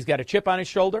 I think he's got a chip on his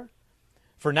shoulder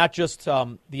for not just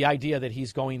the idea that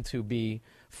he's going to be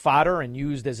fodder and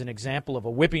used as an example of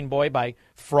a whipping boy by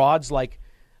frauds like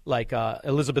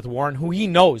Elizabeth Warren, who he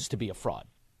knows to be a fraud,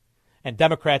 and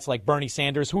Democrats like Bernie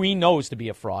Sanders, who he knows to be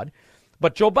a fraud,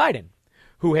 but Joe Biden,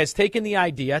 who has taken the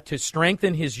idea to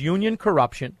strengthen his union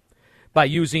corruption by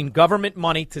using government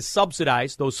money to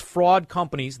subsidize those fraud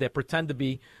companies that pretend to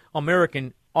be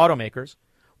American automakers,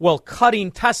 while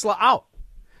cutting Tesla out.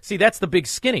 See, that's the big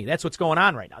skinny. That's what's going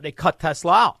on right now. They cut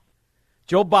Tesla out.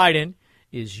 Joe Biden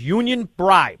is union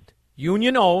bribed,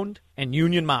 union owned, and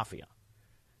union mafia.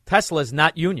 Tesla is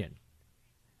not union,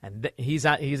 and he's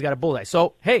got a bullseye.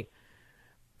 So, hey,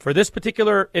 for this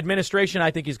particular administration,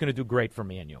 I think he's going to do great for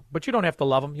me and you. But you don't have to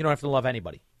love him. You don't have to love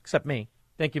anybody except me.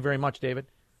 Thank you very much, David.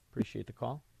 Appreciate the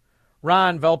call.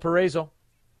 Ron Valparaiso.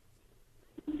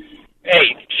 Hey,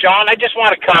 Sean, I just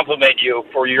want to compliment you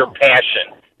for your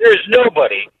passion. There's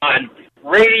nobody on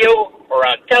radio or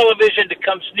on television that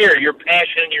comes near your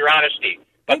passion and your honesty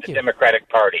but the Democratic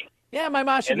Party. Yeah, my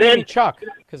mom should name me Chuck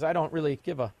because I don't really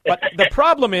give a... But the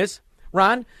problem is,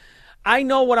 Ron, I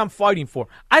know what I'm fighting for.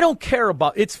 I don't care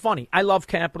about... It's funny. I love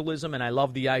capitalism and I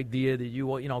love the idea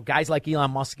that guys like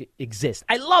Elon Musk exist.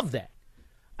 I love that.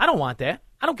 I don't want that.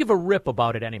 I don't give a rip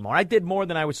about it anymore. I did more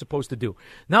than I was supposed to do.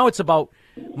 Now it's about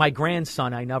my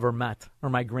grandson I never met or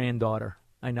my granddaughter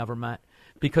I never met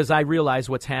because I realize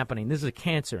what's happening. This is a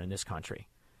cancer in this country.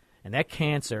 And that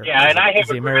cancer is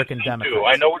the American Democrats. Too.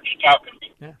 I know what you're talking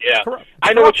about. Yeah.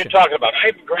 I know what you're talking about. I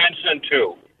have a grandson,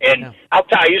 too. And I'll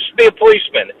tell you, I used to be a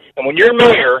policeman. And when your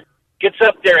mayor gets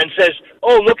up there and says,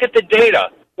 oh, look at the data.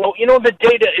 Well, the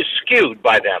data is skewed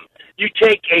by them. You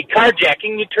take a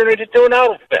carjacking, you turn it into an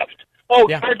auto theft. Oh,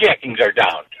 carjackings are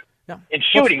down. And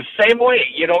shooting, same way.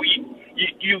 You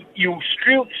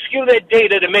skew that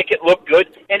data to make it look good,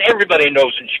 and everybody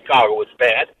knows in Chicago it's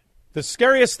bad. The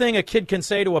scariest thing a kid can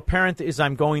say to a parent is,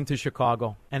 I'm going to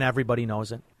Chicago, and everybody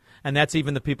knows it. And that's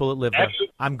even the people that live there.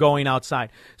 I'm going outside.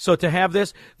 So to have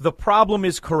this, the problem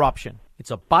is corruption.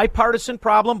 It's a bipartisan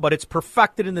problem, but it's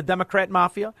perfected in the Democrat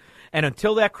mafia. And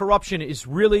until that corruption is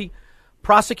really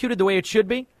prosecuted the way it should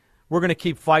be, we're going to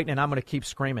keep fighting, and I'm going to keep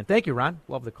screaming. Thank you, Ron.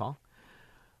 Love the call.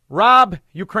 Rob,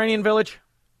 Ukrainian Village.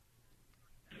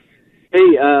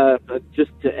 Hey,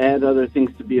 just to add other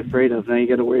things to be afraid of, now you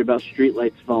got to worry about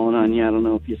streetlights falling on you. I don't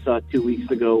know if you saw it 2 weeks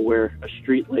ago where a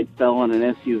streetlight fell on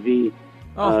an SUV.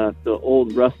 The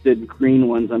old rusted green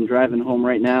ones. I'm driving home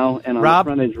right now, and on the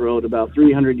frontage road about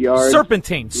 300 yards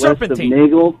Serpentine. west of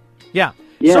Nagel. Yeah.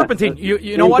 Serpentine.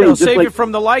 You know what? It'll save you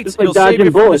from the lights. It'll save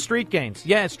you from the street games.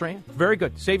 Yeah, it's strange. Very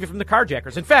good. Save you from the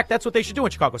carjackers. In fact, that's what they should do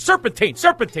in Chicago.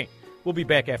 Serpentine. We'll be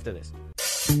back after this.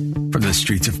 From the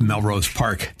streets of Melrose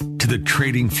Park to the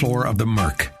trading floor of the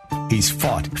Merc, he's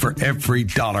fought for every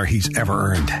dollar he's ever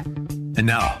earned. And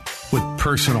now, with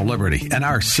personal liberty and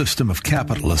our system of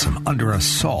capitalism under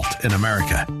assault in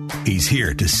America, he's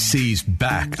here to seize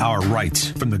back our rights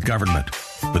from the government.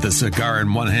 With a cigar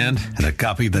in one hand and a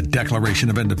copy of the Declaration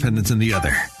of Independence in the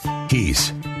other,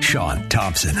 he's Sean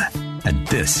Thompson. And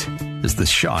this is The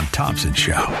Sean Thompson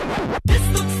Show. This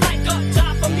looks like a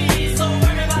job for me, so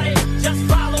everybody just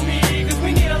follow me, because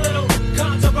we need a little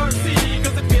controversy,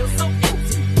 because it feels so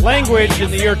empty. Language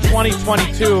in the year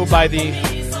 2022 by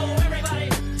the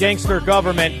gangster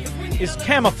government is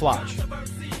camouflage.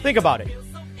 Think about it.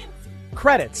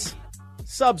 Credits,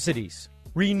 subsidies,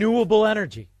 renewable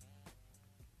energy.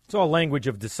 It's all language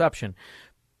of deception.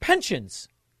 Pensions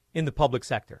in the public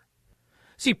sector.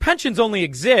 See, pensions only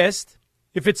exist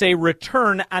if it's a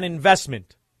return on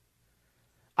investment.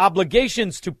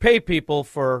 Obligations to pay people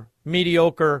for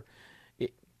mediocre,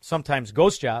 sometimes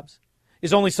ghost jobs,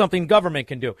 is only something government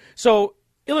can do. So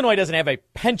Illinois doesn't have a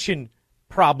pension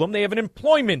problem. They have an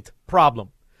employment problem.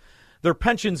 Their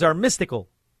pensions are mystical,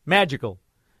 magical,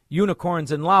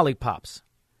 unicorns and lollipops.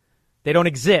 They don't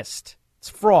exist. It's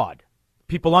fraud.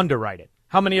 People underwrite it.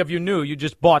 How many of you knew you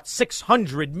just bought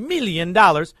 $600 million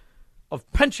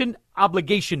of pension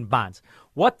obligation bonds?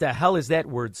 What the hell is that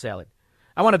word salad?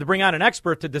 I wanted to bring on an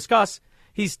expert to discuss.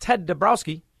 He's Ted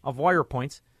Dabrowski. of Wire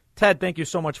Points. Ted, thank you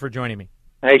so much for joining me.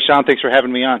 Hey, Sean, thanks for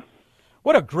having me on.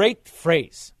 What a great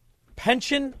phrase.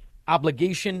 Pension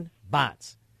obligation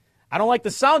bonds. I don't like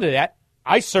the sound of that.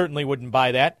 I certainly wouldn't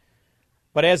buy that.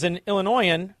 But as an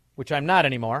Illinoisan, which I'm not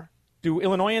anymore, do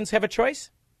Illinoisans have a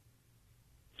choice?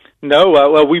 No.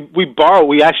 Well, we borrow.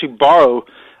 We actually borrow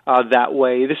that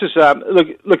way. This is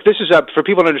look. This is for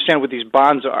people to understand what these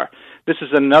bonds are. This is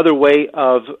another way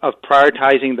of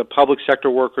prioritizing the public sector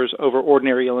workers over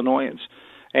ordinary Illinoisans.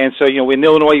 And so, in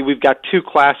Illinois, we've got two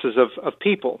classes of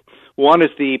people. One is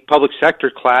the public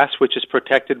sector class, which is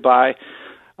protected by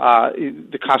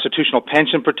the constitutional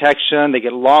pension protection. They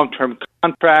get long-term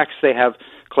contracts. They have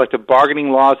collective bargaining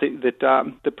laws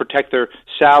that protect their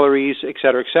salaries, et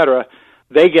cetera, et cetera.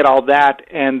 They get all that,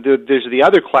 and there's the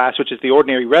other class, which is the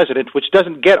ordinary resident, which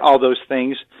doesn't get all those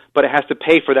things, but it has to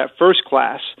pay for that first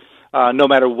class, no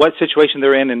matter what situation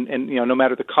they're in, and no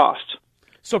matter the cost.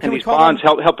 So can and we these call bonds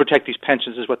them, help protect these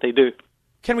pensions, is what they do.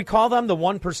 Can we call them the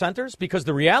 1%ers? Because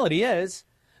the reality is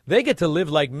they get to live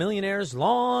like millionaires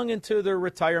long into their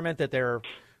retirement that they're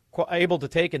able to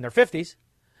take in their 50s,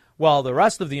 while the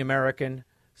rest of the American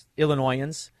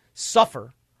Illinoisans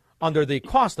suffer under the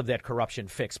cost of that corruption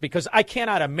fix. Because I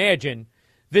cannot imagine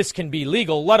this can be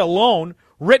legal, let alone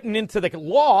written into the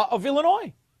law of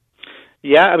Illinois.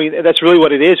 Yeah, I mean, that's really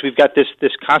what it is. We've got this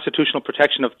constitutional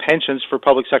protection of pensions for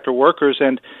public sector workers,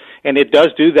 and it does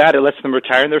do that. It lets them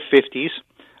retire in their 50s.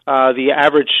 The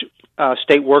average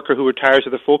state worker who retires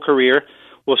with a full career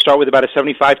will start with about a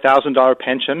 $75,000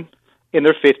 pension in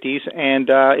their 50s, and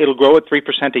it'll grow at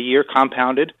 3% a year,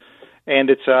 compounded.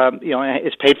 And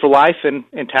it's paid for life, and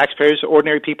taxpayers,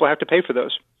 ordinary people, have to pay for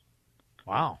those.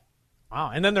 Wow.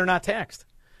 And then they're not taxed.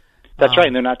 That's right,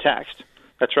 and they're not taxed.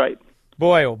 That's right.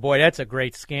 Boy, oh boy, that's a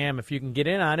great scam if you can get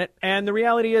in on it. And the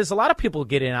reality is a lot of people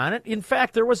get in on it. In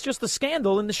fact, there was just a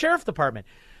scandal in the sheriff department.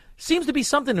 Seems to be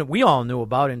something that we all knew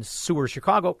about in Sewer,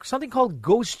 Chicago, something called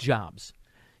ghost jobs.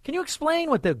 Can you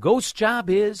explain what the ghost job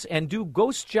is, and do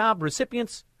ghost job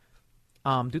recipients,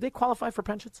 do they qualify for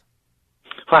pensions?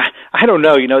 Well, I don't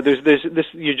know. There's this.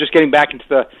 You're just getting back into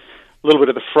the little bit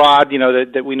of the fraud.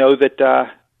 That we know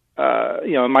that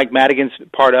Mike Madigan's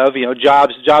part of.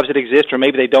 Jobs that exist, or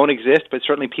maybe they don't exist, but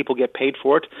certainly people get paid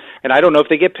for it. And I don't know if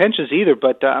they get pensions either.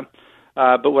 But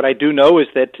what I do know is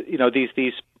that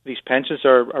these pensions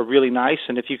are really nice,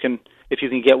 and if you can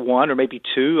get one or maybe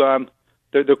two,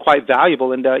 they're quite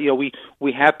valuable. And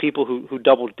we have people who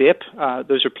double dip.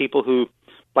 Those are people who,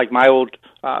 like my old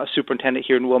superintendent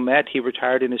here in Wilmette, he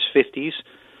retired in his 50s.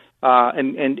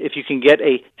 And if you can get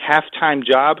a half-time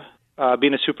job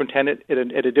being a superintendent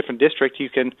at a different district, you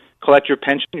can collect your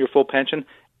pension, your full pension,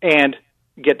 and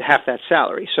get half that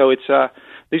salary. So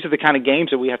these are the kind of games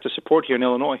that we have to support here in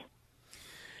Illinois.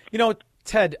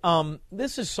 Ted,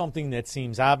 this is something that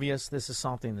seems obvious. This is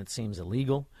something that seems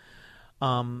illegal.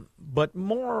 But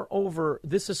moreover,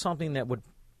 this is something that would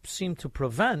seem to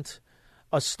prevent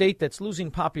a state that's losing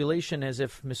population, as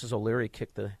if Mrs. O'Leary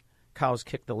kicked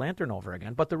the lantern over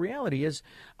again. But the reality is,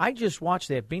 I just watched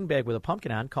that beanbag with a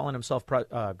pumpkin on, calling himself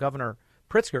Governor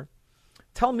Pritzker,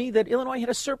 tell me that Illinois had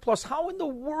a surplus. How in the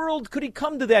world could he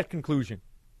come to that conclusion?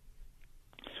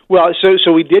 Well,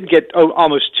 so we did get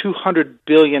almost $200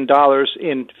 billion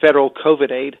in federal COVID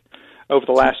aid over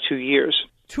the last 2 years.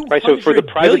 Right. So for the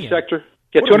private sector,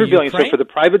 $200 billion. So for the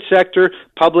private sector,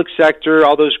 public sector,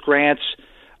 all those grants.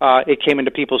 It came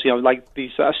into people's, like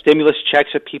these stimulus checks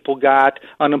that people got,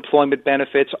 unemployment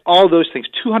benefits, all those things,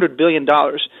 $200 billion.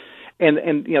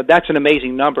 And that's an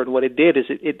amazing number. And what it did is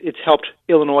it's helped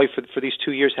Illinois for these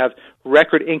 2 years have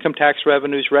record income tax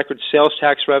revenues, record sales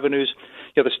tax revenues.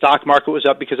 The stock market was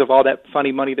up because of all that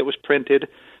funny money that was printed.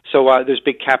 So there's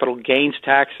big capital gains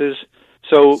taxes.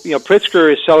 So,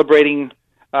 Pritzker is celebrating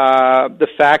the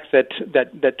fact that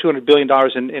 $200 billion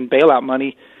in bailout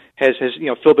money has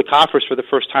filled the coffers for the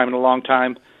first time in a long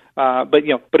time, but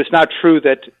it's not true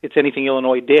that it's anything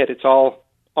Illinois did. It's all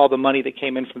the money that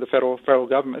came in from the federal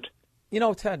government.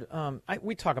 Ted,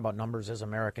 we talk about numbers as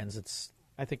Americans.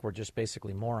 I think we're just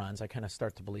basically morons. I kind of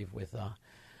start to believe with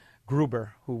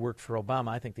Gruber, who worked for Obama.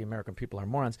 I think the American people are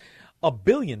morons. $1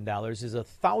 billion is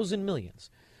 1,000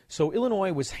 millions. So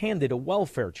Illinois was handed a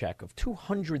welfare check of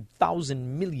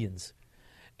 200,000 millions,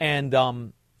 and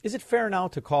is it fair now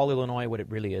to call Illinois what it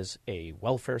really is, a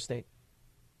welfare state?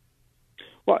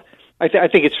 Well, I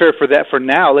think it's fair for that for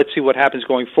now. Let's see what happens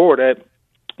going forward.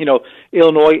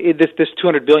 Illinois, this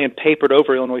 $200 billion papered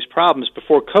over Illinois' problems.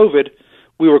 Before COVID,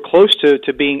 we were close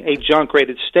to being a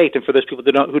junk-rated state. And for those people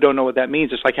who don't know what that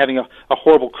means, it's like having a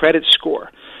horrible credit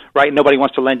score, right? Nobody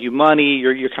wants to lend you money.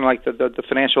 You're kind of like the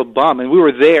financial bum. And we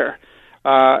were there.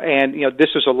 And this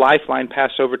is a lifeline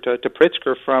passed over to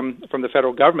Pritzker from the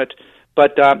federal government.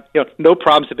 But no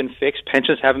problems have been fixed.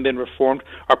 Pensions haven't been reformed.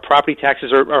 Our property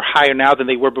taxes are higher now than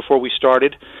they were before we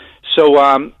started. So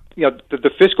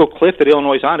the fiscal cliff that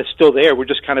Illinois is on is still there. We're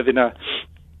just kind of in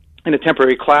a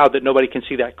temporary cloud that nobody can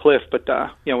see that cliff. But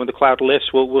when the cloud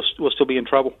lifts, we'll still be in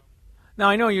trouble. Now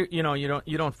I know you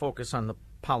don't focus on the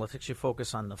politics. You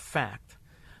focus on the fact.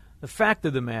 The fact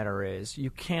of the matter is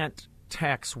you can't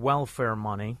tax welfare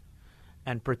money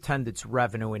and pretend it's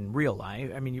revenue in real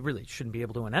life. I mean, you really shouldn't be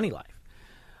able to in any life.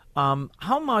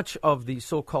 How much of the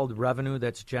so-called revenue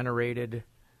that's generated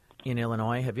in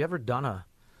Illinois, have you ever done a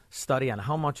study on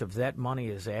how much of that money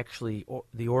is actually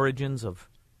the origins of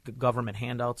the government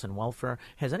handouts and welfare?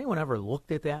 Has anyone ever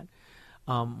looked at that?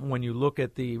 When you look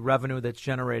at the revenue that's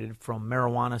generated from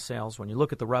marijuana sales, when you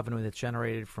look at the revenue that's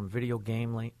generated from video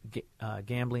gambling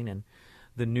and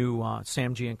the new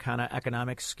Sam Giancana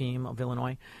economic scheme of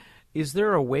Illinois, is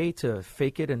there a way to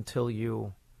fake it until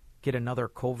you get another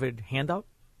COVID handout?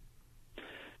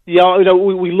 Yeah,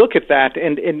 we look at that,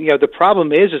 and the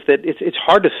problem is that it's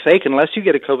hard to fake unless you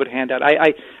get a COVID handout.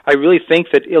 I really think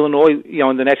that Illinois,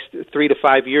 in the next 3 to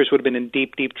 5 years would have been in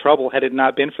deep trouble had it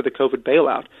not been for the COVID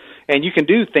bailout. And you can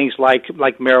do things like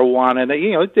marijuana, and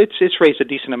it's raised a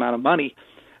decent amount of money.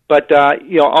 But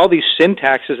all these sin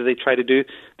taxes that they try to do,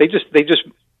 they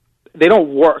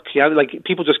don't work. Like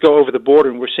people just go over the border,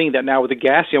 and we're seeing that now with the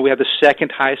gas. We have the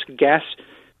second highest gas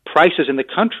prices in the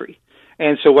country.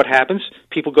 And so what happens?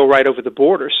 People go right over the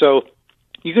border. So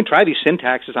you can try these sin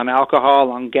taxes on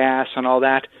alcohol, on gas, on all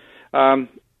that,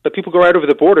 but people go right over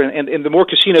the border. And the more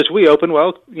casinos we open,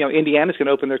 Indiana's going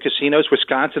to open their casinos,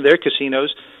 Wisconsin their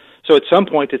casinos. So at some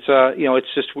point, it's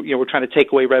just we're trying to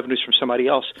take away revenues from somebody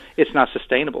else. It's not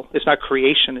sustainable. It's not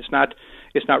creation. It's not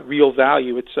real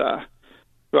value. It's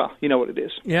you know what it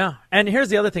is. Yeah. And here's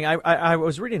the other thing. I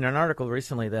was reading an article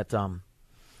recently that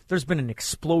there's been an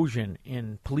explosion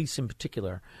in police in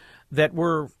particular that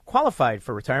were qualified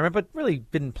for retirement but really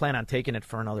didn't plan on taking it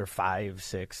for another 5,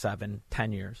 6, 7,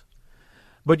 10 years.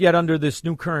 But yet under this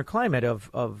new current climate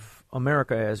of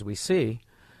America as we see,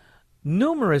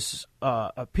 numerous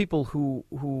people who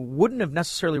wouldn't have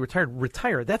necessarily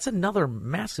retire. That's another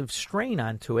massive strain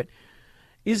onto it.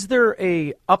 Is there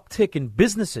a uptick in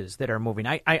businesses that are moving?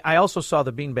 I also saw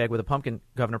the beanbag with a pumpkin,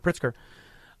 Governor Pritzker,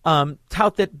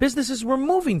 tout that businesses were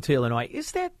moving to Illinois.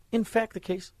 Is that in fact the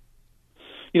case?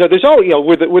 There's always,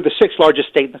 we're the sixth largest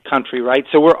state in the country, right?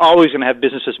 So we're always going to have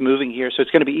businesses moving here. So it's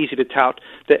going to be easy to tout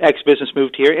that X business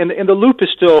moved here, and the loop is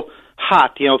still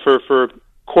hot, for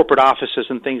corporate offices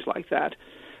and things like that.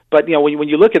 But when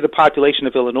you look at the population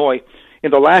of Illinois, in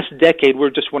the last decade,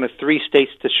 we're just one of 3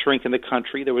 states to shrink in the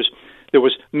country. There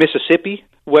was Mississippi,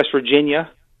 West Virginia,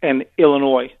 and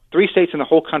Illinois. 3 states in the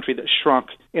whole country that shrunk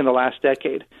in the last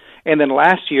decade. And then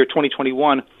last year,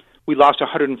 2021, we lost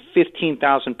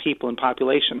 115,000 people in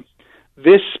population.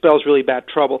 This spells really bad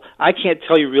trouble. I can't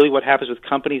tell you really what happens with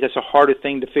companies. That's a harder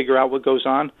thing to figure out what goes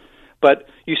on. But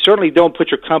you certainly don't put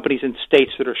your companies in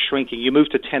states that are shrinking. You move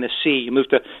to Tennessee, you move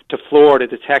to Florida,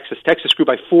 to Texas. Texas grew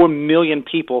by 4 million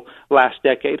people last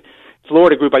decade.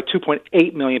 Florida grew by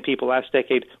 2.8 million people last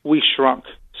decade. We shrunk.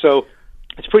 So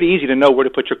it's pretty easy to know where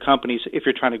to put your companies if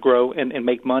you're trying to grow and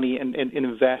make money and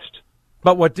invest.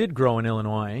 But what did grow in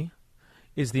Illinois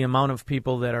is the amount of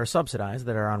people that are subsidized,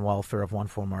 that are on welfare of one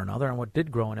form or another. And what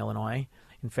did grow in Illinois,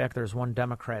 in fact, there's one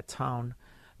Democrat town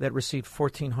that received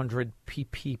 1,400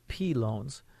 PPP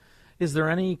loans. Is there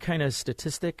any kind of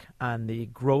statistic on the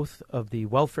growth of the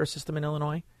welfare system in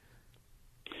Illinois?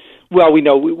 Well, we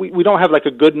know we don't have like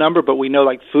a good number, but we know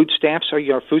like food stamps.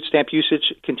 Our food stamp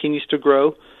usage continues to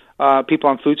grow. People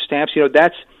on food stamps,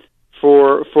 that's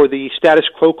for the status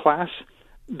quo class.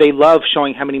 They love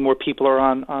showing how many more people are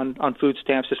on food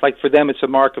stamps. It's like for them, it's a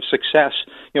mark of success.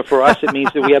 For us, it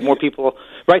means that we have more people.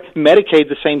 Right? Medicaid,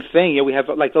 the same thing. We have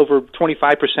like over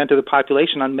 25% of the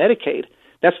population on Medicaid.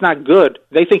 That's not good.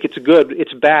 They think it's good.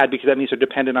 It's bad because that means they're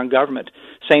dependent on government.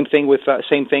 Same thing with a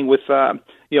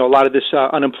lot of this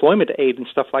unemployment aid and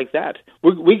stuff like that.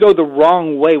 We go the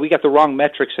wrong way. We got the wrong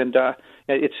metrics, and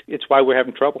it's why we're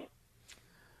having trouble.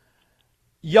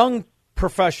 Young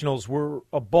professionals were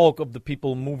a bulk of the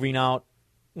people moving out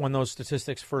when those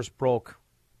statistics first broke.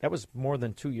 That was more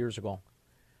than 2 years ago.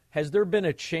 Has there been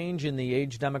a change in the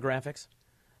age demographics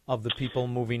of the people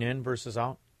moving in versus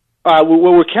out?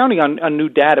 We're counting on new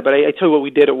data, but I tell you what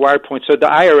we did at WirePoint. So the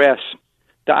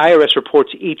IRS reports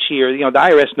each year. The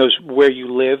IRS knows where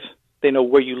you live. They know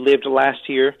where you lived last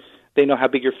year. They know how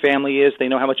big your family is. They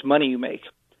know how much money you make.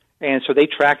 And so they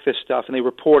track this stuff and they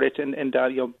report it, and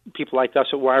people like us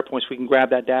at WirePoints, we can grab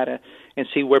that data and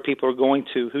see where people are going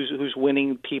to, who's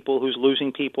winning people, who's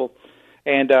losing people.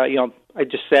 And I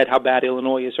just said how bad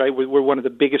Illinois is, right? We're one of the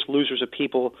biggest losers of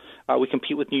people. We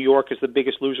compete with New York as the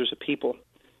biggest losers of people.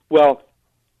 Well,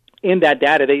 in that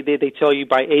data, they tell you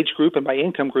by age group and by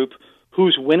income group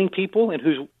who's winning people and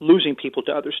who's losing people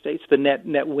to other states, the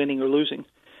net winning or losing.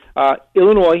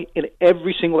 Illinois, in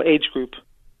every single age group,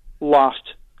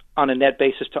 lost on a net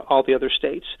basis to all the other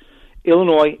states.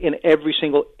 Illinois, in every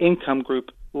single income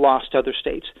group, lost to other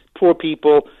states. Poor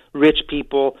people, rich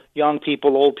people, young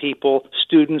people, old people,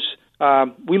 students.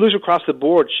 We lose across the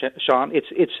board, Sean.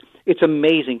 It's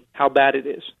amazing how bad it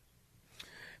is.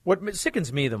 What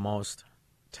sickens me the most,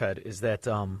 Ted, is that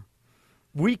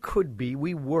we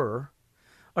were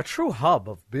a true hub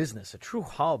of business, a true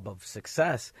hub of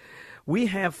success. We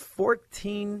have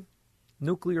 14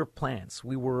 nuclear plants.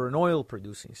 We were an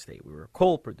oil-producing state. We were a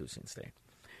coal-producing state.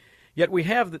 Yet we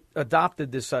have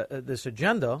adopted this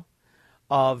agenda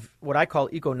of what I call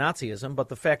eco-Nazism, but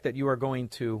the fact that you are going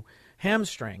to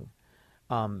hamstring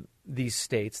these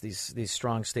states, these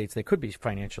strong states, they could be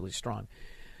financially strong.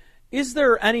 Is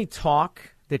there any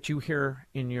talk that you hear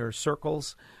in your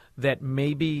circles that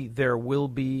maybe there will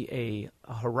be a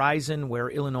horizon where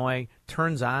Illinois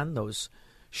turns on those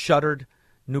shuttered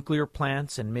nuclear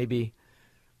plants and maybe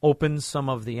opens some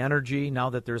of the energy now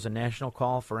that there's a national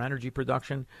call for energy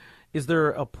production? Is there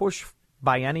a push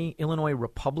by any Illinois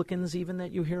Republicans even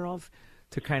that you hear of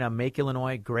to kind of make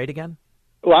Illinois great again?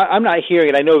 Well, I'm not hearing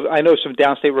it. I know some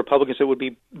downstate Republicans that would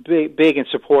be big in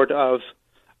support of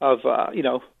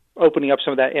opening up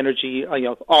some of that energy,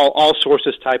 all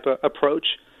sources type of approach.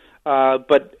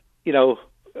 But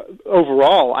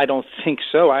overall, I don't think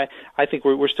so. I think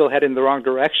we're still headed in the wrong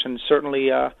direction. Certainly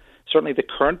the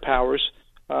current powers,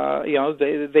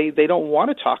 they don't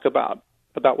want to talk about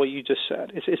what you just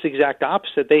said. It's the exact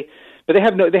opposite. But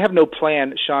they have no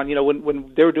plan, Sean.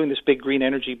 When they were doing this big green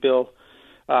energy bill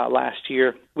last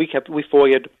year, we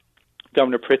FOIA'd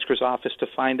Governor Pritzker's office to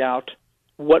find out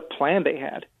what plan they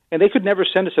had. And they could never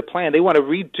send us a plan. They want to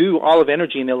redo all of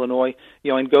energy in Illinois,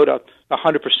 and go to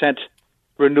 100%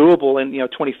 renewable in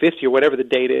 2050 or whatever the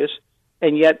date is.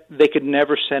 And yet they could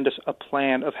never send us a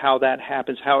plan of how that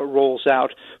happens, how it rolls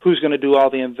out, who's going to do all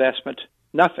the investment.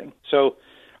 Nothing. So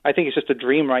I think it's just a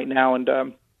dream right now, and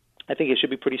I think it should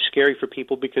be pretty scary for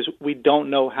people because we don't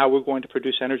know how we're going to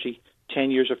produce energy 10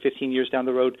 years or 15 years down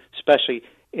the road, especially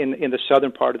in the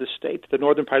southern part of the state. The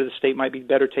northern part of the state might be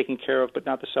better taken care of, but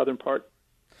not the southern part.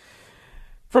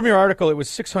 From your article, it was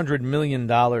 $600 million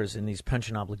in these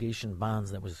pension obligation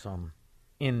bonds that was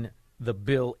in the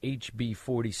bill HB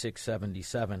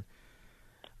 4677.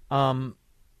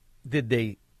 Did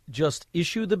they just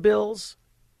issue the bills?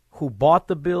 Who bought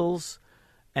the bills?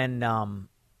 And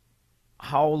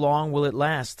how long will it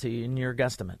last in your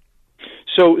guesstimate?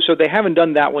 So they haven't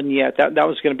done that one yet. That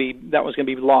was going to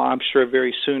be law, I'm sure,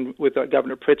 very soon with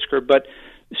Governor Pritzker. But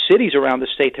cities around the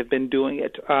state have been doing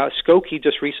it. Skokie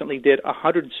just recently did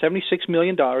 $176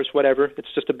 million, whatever.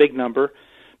 It's just a big number.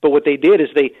 But what they did is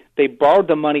they borrowed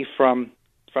the money from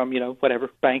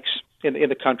banks in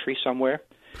the country somewhere,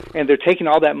 and they're taking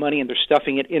all that money and they're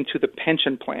stuffing it into the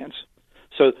pension plans.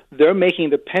 So they're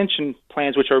making the pension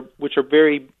plans, which are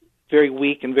very, very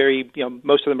weak and very,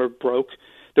 most of them are broke.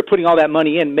 They're putting all that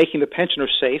money in, making the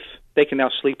pensioners safe. They can now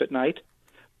sleep at night.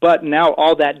 But now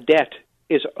all that debt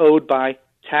is owed by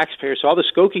taxpayers. So all the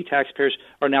Skokie taxpayers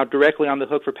are now directly on the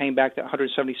hook for paying back that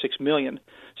 $176 million.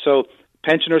 So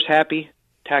pensioners happy,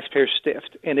 taxpayers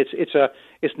stiffed, and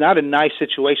it's not a nice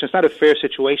situation. It's not a fair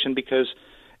situation because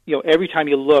every time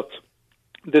you look,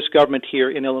 this government here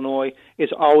in Illinois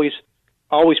is always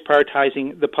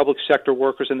prioritizing the public sector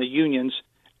workers and the unions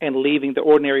and leaving the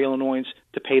ordinary Illinoisans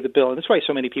to pay the bill. And that's why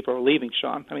so many people are leaving,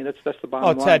 Sean. I mean, that's the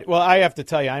bottom line. Ted, well, I have to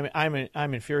tell you,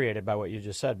 I'm infuriated by what you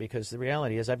just said because the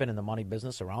reality is I've been in the money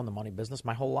business, around the money business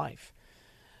my whole life.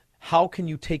 How can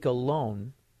you take a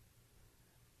loan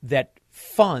that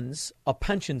funds a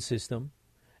pension system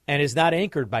and is not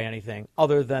anchored by anything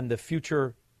other than the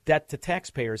future debt to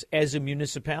taxpayers as a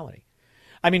municipality?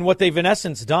 I mean, what they've in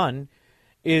essence done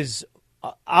is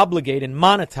obligate and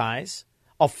monetize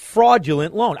a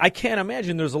fraudulent loan. I can't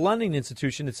imagine there's a lending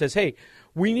institution that says, hey,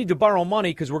 we need to borrow money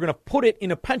because we're going to put it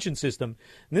in a pension system.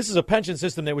 And this is a pension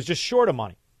system that was just short of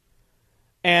money.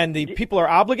 And the people are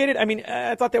obligated. I mean,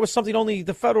 I thought that was something only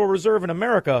the Federal Reserve in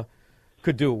America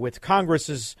could do with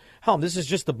Congress's helm. This is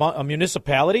just a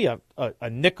municipality, a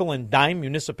nickel and dime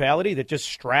municipality that just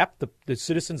strapped the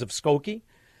citizens of Skokie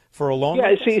for a loan.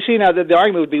 Yeah, see now the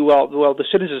argument would be, well, the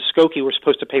citizens of Skokie were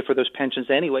supposed to pay for those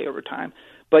pensions anyway over time.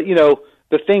 But,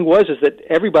 the thing was is that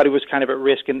everybody was kind of at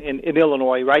risk in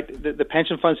Illinois, right? The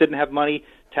pension funds didn't have money,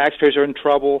 taxpayers are in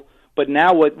trouble. But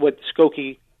now what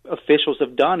Skokie officials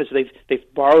have done is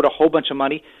they've borrowed a whole bunch of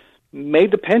money,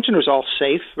 made the pensioners all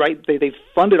safe, right? They've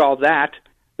funded all that.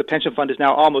 The pension fund is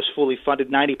now almost fully funded,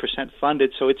 90%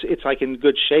 funded, so it's like in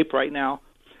good shape right now.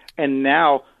 And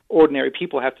now ordinary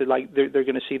people have to they're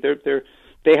going to see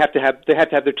they have to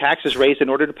have their taxes raised in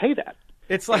order to pay that.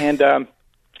 It's like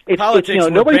politics.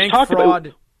 Nobody's talked about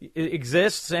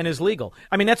exists and is legal.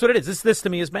 I mean, that's what it is. This to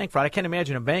me is bank fraud. I can't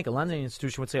imagine a bank, a lending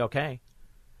institution would say, okay.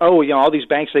 Oh, all these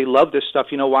banks, they love this stuff.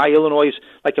 You know why? Illinois is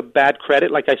like a bad credit.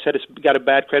 Like I said, it's got a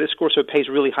bad credit score, so it pays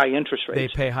really high interest rates. They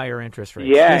pay higher interest rates.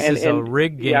 Yeah, this is a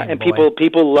rigged game. Yeah, and boy.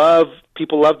 people love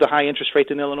the high interest rates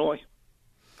in Illinois.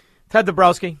 Ted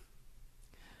Dabrowski,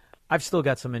 I've still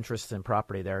got some interest in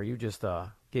property there. You just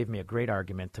gave me a great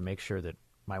argument to make sure that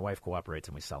my wife cooperates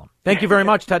and we sell them. Thank you very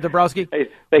much, Ted Dabrowski. Hey,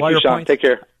 thank you, Sean. Take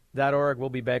care. .org.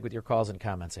 We'll be back with your calls and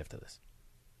comments after this.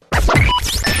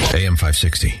 AM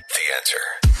 560, The Answer.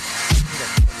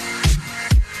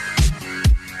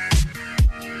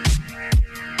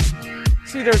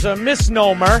 See, there's a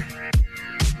misnomer,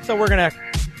 so we're going to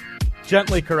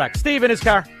gently correct. Steve in his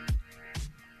car.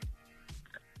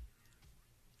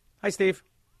 Hi, Steve.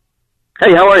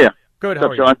 Hey, how are you? Good. What's How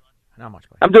up, are Sean? you? Not much.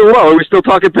 Buddy. I'm doing well. Are we still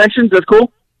talking pensions? That's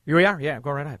cool? Here we are. Yeah,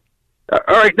 go right ahead.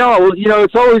 All right. No, well,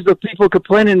 it's always the people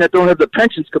complaining that don't have the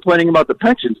pensions complaining about the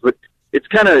pensions. But it's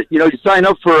kind of, you sign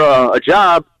up for a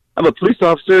job. I'm a police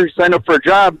officer. You sign up for a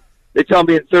job. They tell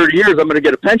me in 30 years I'm going to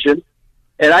get a pension.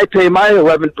 And I pay my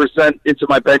 11% into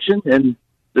my pension. And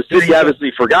the city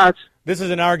obviously forgot. This is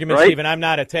an argument, right? Stephen. I'm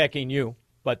not attacking you.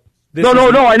 But I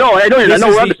know we're on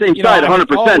the same side,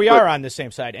 100%. We are on the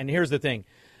same side. And here's the thing.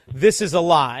 This is a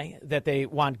lie that they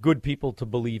want good people to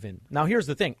believe in. Now, here's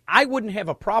the thing. I wouldn't have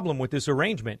a problem with this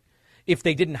arrangement if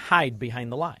they didn't hide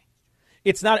behind the lie.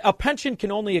 It's not a pension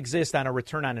can only exist on a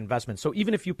return on investment. So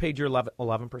even if you paid your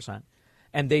 11%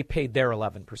 and they paid their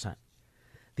 11%,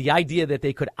 the idea that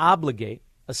they could obligate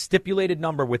a stipulated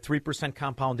number with 3%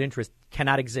 compound interest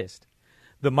cannot exist.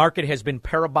 The market has been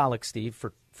parabolic, Steve,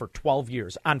 for 12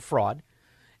 years on fraud,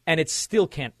 and it still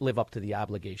can't live up to the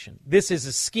obligation. This is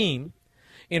a scheme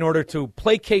in order to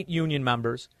placate union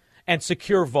members and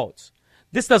secure votes.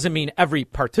 This doesn't mean every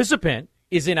participant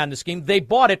is in on the scheme. They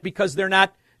bought it because they're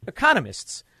not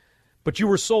economists. But you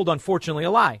were sold, unfortunately,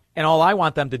 a lie. And all I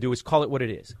want them to do is call it what it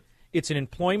is. It's an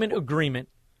employment agreement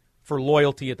for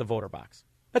loyalty at the voter box.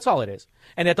 That's all it is.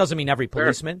 And that doesn't mean every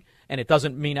policeman, and it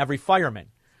doesn't mean every fireman.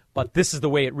 But this is the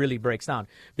way it really breaks down.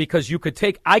 Because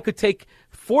I could take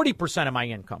 40% of my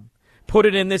income, put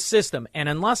it in this system, and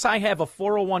unless I have a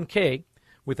 401k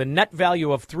with a net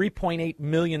value of $3.8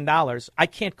 million, I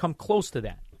can't come close to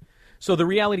that. So the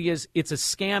reality is it's a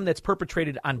scam that's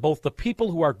perpetrated on both the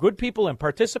people who are good people and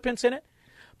participants in it,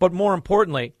 but more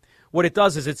importantly, what it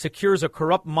does is it secures a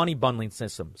corrupt money bundling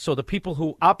system. So the people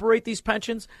who operate these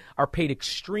pensions are paid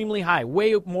extremely high,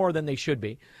 way more than they should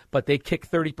be, but they kick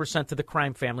 30% to the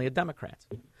crime family of Democrats.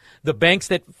 The banks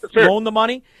that loan the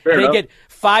money, they get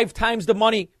 5 times the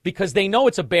money because they know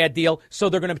it's a bad deal, so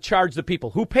they're going to charge the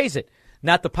people. Who pays it?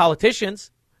 Not the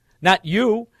politicians, not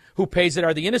you. Who pays it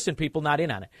are the innocent people not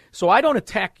in on it. So I don't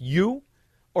attack you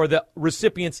or the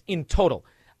recipients in total.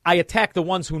 I attack the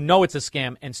ones who know it's a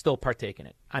scam and still partake in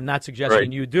it. I'm not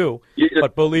suggesting you do,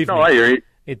 but believe me,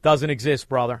 it doesn't exist,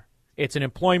 brother. It's an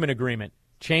employment agreement.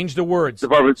 Change the words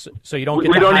so you don't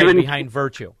get to hide behind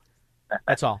virtue.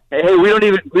 That's all. Hey, we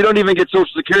don't even get Social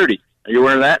Security. Are you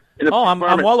aware of that? I'm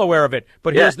well aware of it.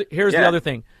 But here's the other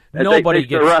thing. Nobody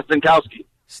gets Rostenkowski.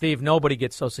 Steve, nobody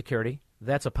gets Social Security.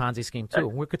 That's a Ponzi scheme, too.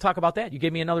 We could talk about that. You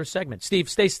gave me another segment. Steve,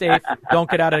 stay safe. Don't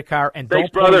get out of the car, and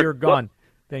don't pull your gun.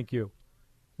 Thank you.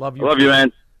 Love you. Love you,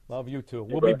 man. Love you, too.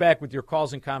 We'll be back with your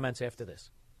calls and comments after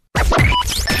this.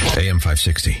 AM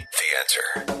 560, The Answer.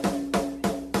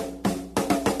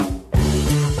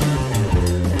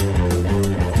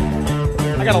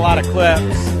 I got a lot of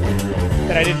clips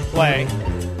that I didn't play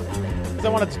because I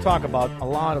wanted to talk about a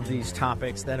lot of these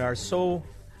topics that are so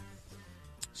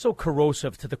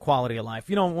corrosive to the quality of life.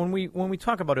 When we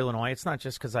talk about Illinois, it's not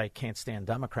just because I can't stand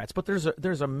Democrats, but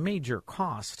there's a major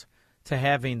cost to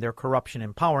having their corruption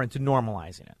in power and to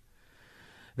normalizing it.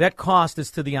 That cost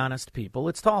is to the honest people.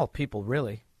 It's to all people,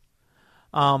 really.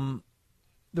 The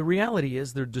reality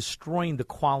is they're destroying the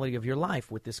quality of your life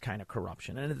with this kind of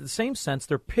corruption. And in the same sense,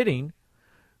 they're pitting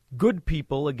good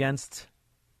people against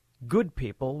good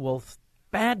people. Well,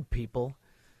 bad people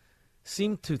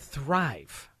seem to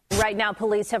thrive. Right now,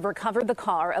 police have recovered the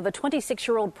car of a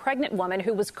 26-year-old pregnant woman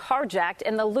who was carjacked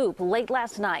in the Loop late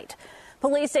last night.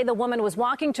 Police say the woman was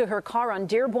walking to her car on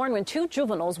Dearborn when two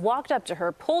juveniles walked up to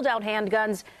her, pulled out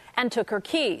handguns, and took her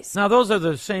keys. Now, those are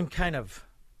the same kind of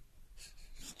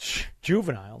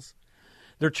juveniles.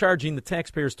 They're charging the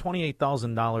taxpayers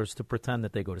 $28,000 to pretend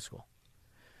that they go to school.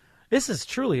 This is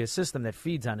truly a system that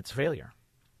feeds on its failure.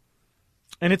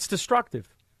 And it's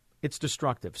destructive. It's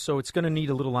destructive. So it's going to need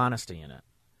a little honesty in it.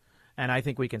 And I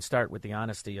think we can start with the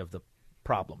honesty of the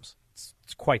problems.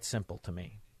 It's quite simple to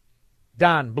me.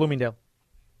 Don, Bloomingdale.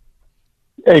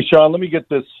 Hey, Sean, let me get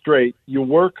this straight. You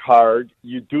work hard,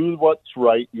 you do what's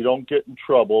right, you don't get in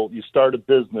trouble, you start a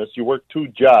business, you work 2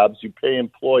 jobs, you pay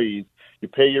employees, you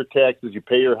pay your taxes, you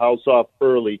pay your house off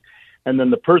early, and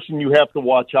then the person you have to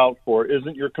watch out for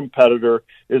isn't your competitor,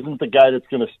 isn't the guy that's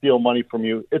going to steal money from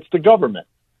you, it's the government.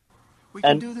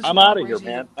 And I'm out of here,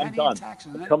 man. I'm done.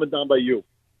 I'm coming down by you.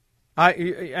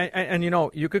 And you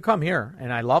know, you could come here,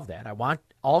 and I love that. I want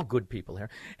all good people here.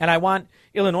 And I want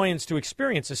Illinoisans to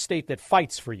experience a state that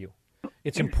fights for you.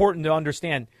 It's important to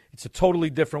understand it's a totally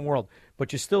different world,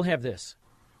 but you still have this.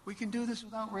 We can do this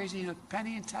without raising a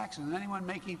penny in taxes on anyone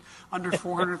making under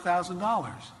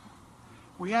 $400,000.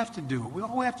 We have to do it.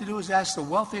 All we have to do is ask the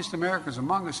wealthiest Americans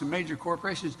among us and major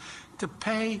corporations to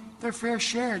pay their fair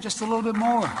share, just a little bit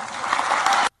more.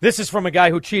 This is from a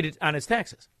guy who cheated on his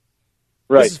taxes.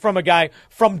 Right. This is from a guy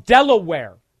from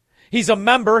Delaware. He's a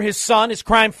member, his son, his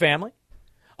crime family,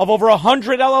 of over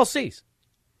 100 LLCs.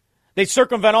 They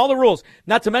circumvent all the rules.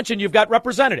 Not to mention you've got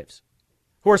representatives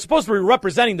who are supposed to be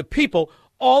representing the people,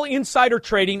 all insider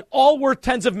trading, all worth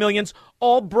tens of millions,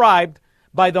 all bribed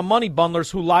by the money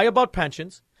bundlers who lie about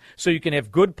pensions so you can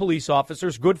have good police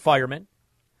officers, good firemen,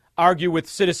 argue with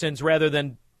citizens rather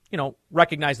than, you know,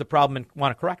 recognize the problem and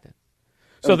want to correct it.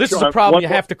 So this is a problem you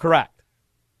have to correct.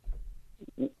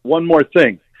 One more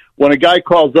thing. When a guy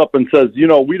calls up and says, you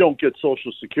know, we don't get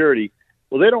Social Security,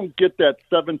 well, they don't get that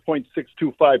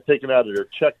 7.625 taken out of their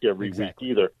check every week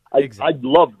either. I'd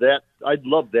love that. I'd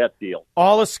love that deal.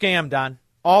 All a scam, Don.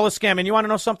 All a scam. And you want to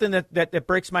know something that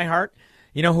breaks my heart?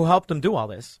 You know who helped them do all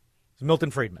this? It's Milton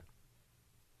Friedman.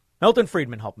 Milton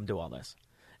Friedman helped them do all this.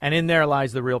 And in there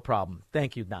lies the real problem.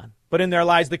 Thank you, Don. But in there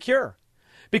lies the cure.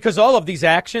 Because all of these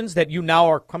actions that you now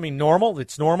are coming normal,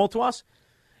 it's normal to us,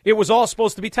 it was all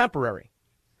supposed to be temporary.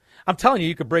 I'm telling you,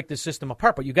 you could break this system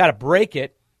apart, but you got to break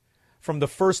it from the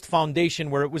first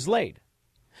foundation where it was laid.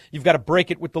 You've got to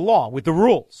break it with the law, with the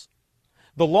rules.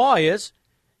 The law is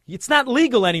it's not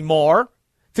legal anymore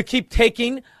to keep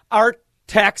taking our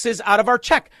taxes out of our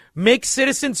check. Make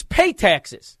citizens pay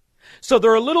taxes so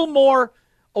they're a little more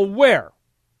aware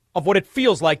of what it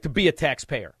feels like to be a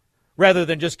taxpayer rather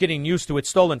than just getting used to it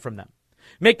stolen from them.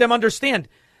 Make them understand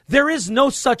there is no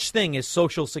such thing as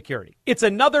Social Security. It's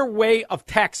another way of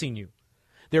taxing you.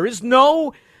 There is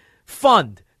no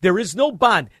fund. There is no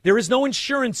bond. There is no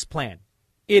insurance plan.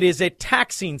 It is a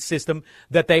taxing system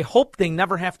that they hope they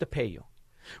never have to pay you,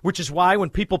 which is why when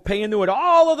people pay into it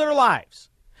all of their lives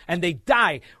and they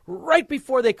die right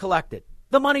before they collect it,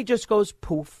 the money just goes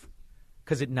poof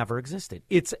because it never existed.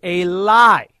 It's a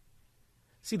lie.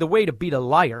 See, the way to beat a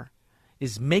liar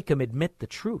is make them admit the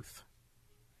truth.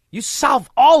 You solve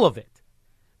all of it.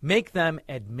 Make them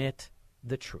admit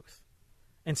the truth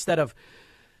instead of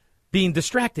being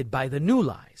distracted by the new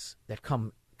lies that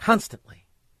come constantly,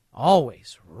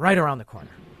 always right around the corner.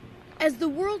 As the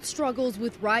world struggles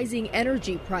with rising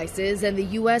energy prices and the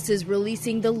U.S. is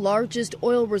releasing the largest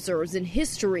oil reserves in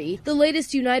history, the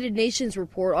latest United Nations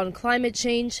report on climate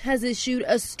change has issued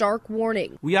a stark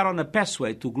warning. We are on a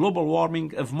pathway to global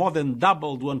warming of more than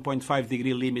double the 1.5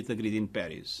 degree limit agreed in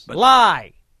Paris. But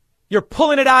lie! You're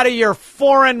pulling it out of your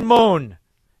foreign moon.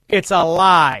 It's a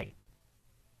lie.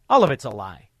 All of it's a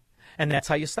lie. And that's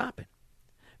how you stop it.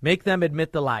 Make them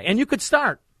admit the lie. And you could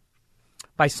start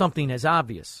by something as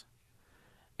obvious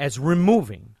as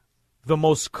removing the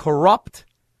most corrupt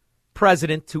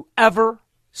president to ever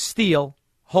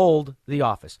hold the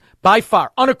office. By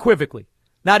far, unequivocally.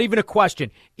 Not even a question.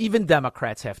 Even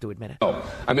Democrats have to admit it. Oh,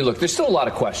 I mean, look, there's still a lot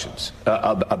of questions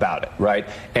about it, right?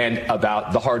 And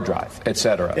about the hard drive, et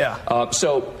cetera. Yeah.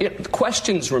 So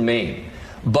questions remain.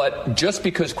 But just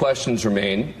because questions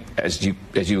remain, as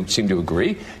you seem to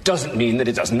agree, doesn't mean that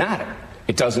it doesn't matter.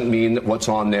 It doesn't mean that what's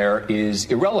on there is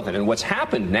irrelevant. And what's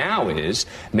happened now is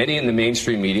many in the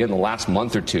mainstream media in the last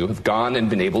month or two have gone and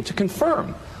been able to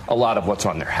confirm a lot of what's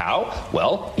on there. How?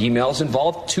 Well, emails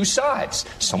involve two sides.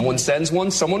 Someone sends one,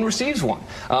 someone receives one.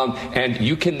 And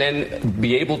you can then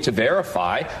be able to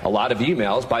verify a lot of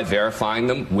emails by verifying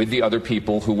them with the other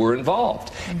people who were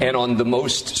involved. And on the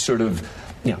most sort of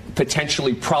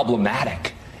potentially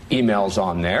problematic emails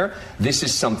on there, this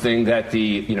is something that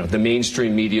the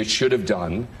mainstream media should have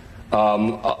done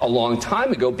a long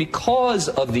time ago because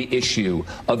of the issue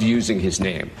of using his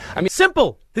name. I mean,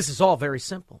 simple. This is all very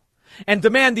simple. And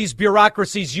demand these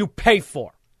bureaucracies you pay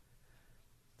for.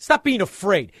 Stop being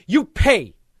afraid. You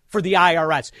pay for the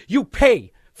IRS. You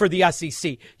pay for the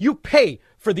SEC. You pay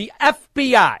for the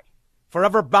FBI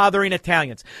forever bothering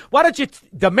Italians. Why don't you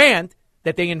demand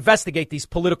that they investigate these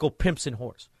political pimps and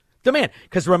whores? Demand.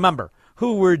 Because remember,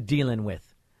 who we're dealing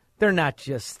with. They're not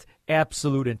just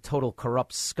absolute and total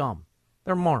corrupt scum.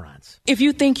 They're morons. If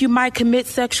you think you might commit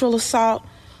sexual assault,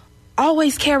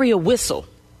 always carry a whistle.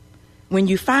 When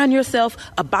you find yourself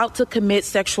about to commit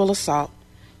sexual assault,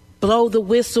 blow the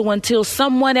whistle until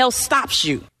someone else stops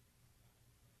you.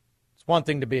 It's one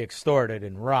thing to be extorted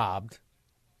and robbed.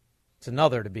 It's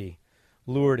another to be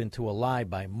lured into a lie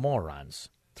by morons.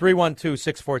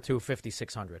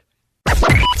 312-642-5600.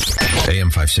 AM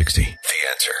 560. The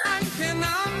Answer.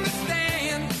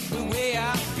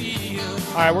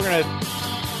 All right, we're going to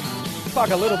talk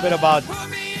a little bit about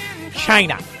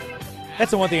China.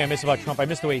 That's the one thing I miss about Trump. I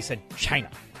miss the way he said China.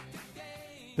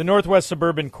 The Northwest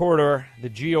Suburban Corridor, the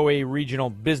GOA Regional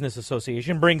Business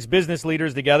Association, brings business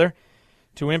leaders together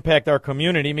to impact our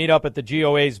community. Meet up at the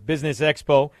GOA's Business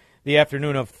Expo the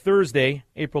afternoon of Thursday,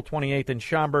 April 28th in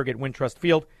Schaumburg at Wintrust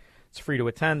Field. It's free to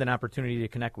attend, an opportunity to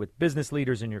connect with business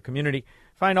leaders in your community.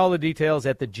 Find all the details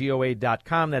at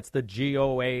thegoa.com. That's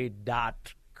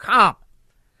thegoa.com.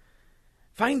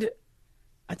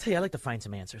 I tell you, I like to find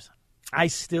some answers. I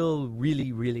still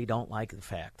really, really don't like the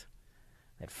fact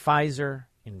that Pfizer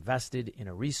invested in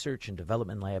a research and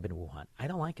development lab in Wuhan. I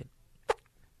don't like it.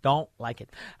 Don't like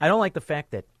it. I don't like the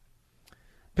fact that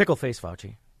Pickleface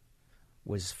Fauci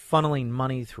was funneling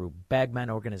money through bagman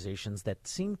organizations that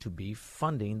seem to be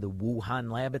funding the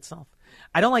Wuhan lab itself.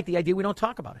 I don't like the idea we don't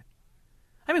talk about it.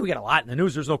 I mean, we got a lot in the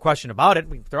news. There's no question about it.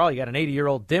 After all, you got an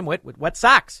 80-year-old dimwit with wet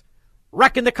socks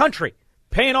wrecking the country,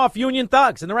 paying off union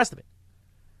thugs and the rest of it.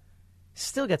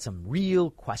 Still got some real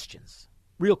questions.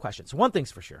 Real questions. One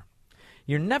thing's for sure.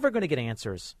 You're never going to get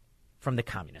answers from the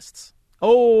communists.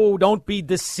 Oh, don't be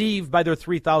deceived by their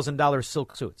 $3,000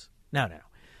 silk suits. No.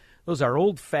 Those are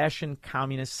old-fashioned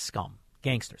communist scum,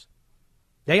 gangsters.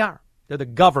 They are. They're the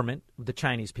government of the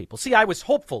Chinese people. See, I was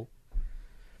hopeful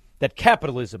that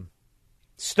capitalism,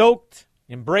 stoked,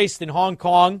 embraced in Hong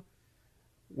Kong,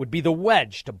 would be the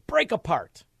wedge to break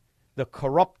apart the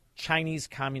corrupt Chinese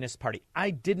Communist Party.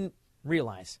 I didn't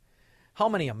realize how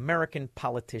many American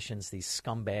politicians these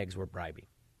scumbags were bribing.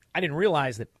 I didn't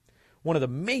realize that one of the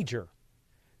major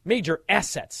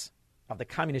assets of the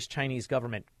communist Chinese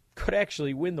government could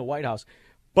actually win the White House,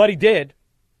 but he did.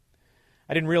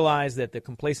 I didn't realize that the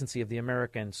complacency of the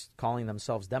Americans calling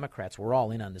themselves Democrats were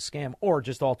all in on the scam or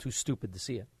just all too stupid to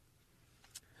see it.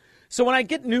 So when I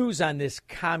get news on this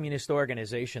communist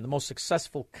organization, the most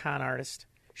successful con artist,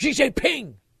 Xi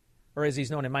Jinping, or as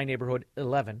he's known in my neighborhood,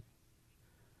 11,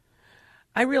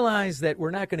 I realize that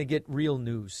we're not going to get real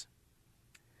news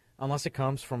unless it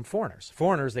comes from foreigners.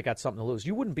 Foreigners that got something to lose.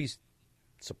 You wouldn't be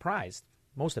surprised,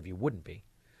 most of you wouldn't be,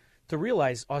 to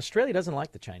realize Australia doesn't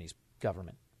like the Chinese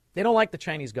government. They don't like the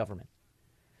Chinese government,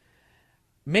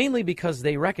 mainly because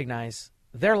they recognize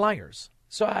they're liars.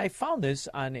 So I found this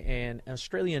on an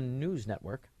Australian news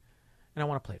network, and I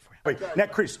want to play it for you. Now,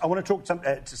 Chris, I want to talk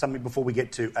to something before we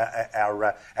get to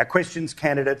our questions,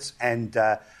 candidates, and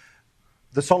the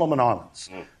Solomon Islands.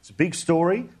 It's a big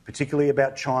story, particularly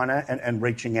about China and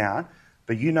reaching out.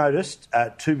 But you noticed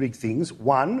two big things.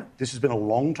 One, this has been a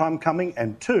long time coming.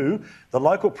 And two, the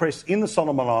local press in the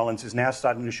Solomon Islands is now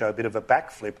starting to show a bit of a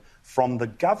backflip from the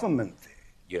government there.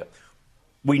 Yeah.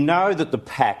 We know that the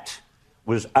pact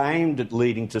was aimed at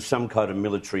leading to some kind of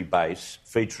military base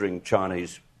featuring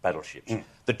Chinese battleships.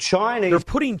 The Chinese... They're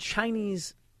putting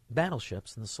Chinese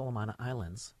battleships in the Solomon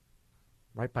Islands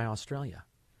right by Australia.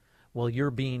 Well,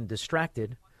 you're being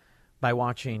distracted by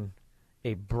watching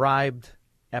a bribed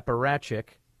apparatchik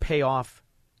pay off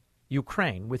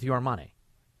Ukraine with your money.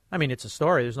 I mean, it's a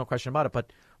story. There's no question about it.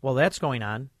 But while that's going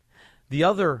on, the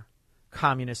other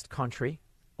communist country,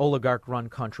 oligarch-run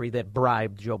country that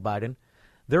bribed Joe Biden,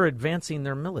 they're advancing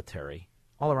their military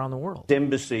all around the world. The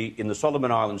embassy in the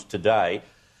Solomon Islands today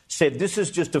said this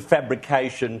is just a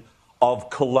fabrication of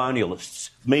colonialists,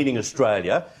 meaning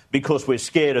Australia, because we're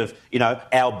scared of,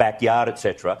 our backyard,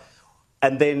 etc.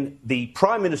 And then the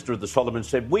Prime Minister of the Solomons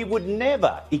said, we would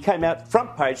never, he came out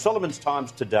front page, Solomon's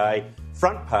Times today,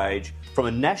 front page, from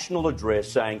a national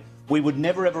address saying, we would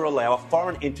never ever allow a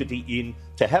foreign entity in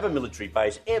to have a military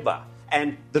base ever,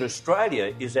 and that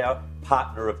Australia is our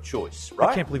partner of choice, right?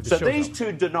 I can't believe this. So these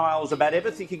two denials about ever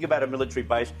thinking about a military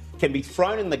base can be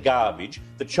thrown in the garbage.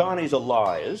 The Chinese are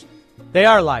liars. They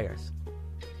are liars.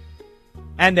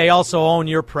 And they also own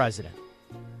your president.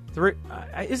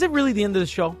 Is it really the end of the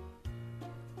show?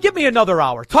 Give me another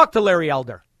hour. Talk to Larry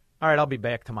Elder. All right, I'll be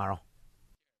back tomorrow.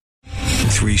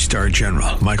 3-star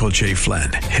General Michael J.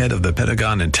 Flynn, head of the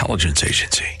Pentagon Intelligence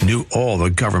Agency, knew all the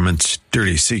government's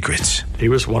dirty secrets. He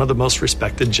was one of the most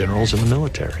respected generals in the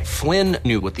military. Flynn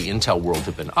knew what the intel world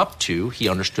had been up to. He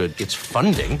understood its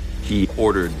funding. He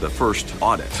ordered the first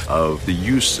audit of the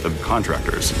use of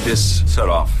contractors. This set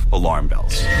off alarm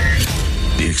bells.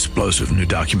 The explosive new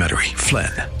documentary,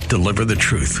 Flynn, Deliver the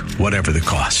Truth, Whatever the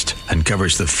Cost,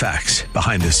 uncovers the facts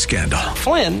behind this scandal.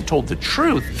 Flynn told the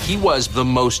truth. He was the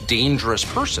most dangerous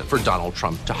person for Donald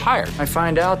Trump to hire. I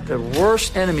find out the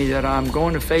worst enemy that I'm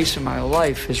going to face in my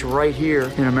life is right here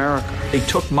in America. They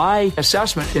took my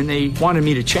assessment and they wanted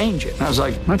me to change it. And I was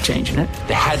like, I'm not changing it.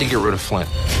 They had to get rid of Flynn.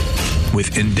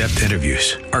 With in-depth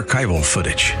interviews, archival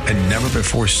footage, and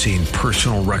never-before-seen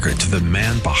personal records of the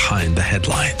man behind the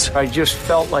headlines. I just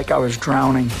felt like I was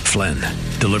drowning. Flynn,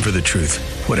 Deliver the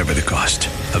Truth, Whatever the Cost.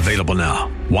 Available now.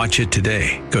 Watch it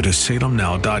today. Go to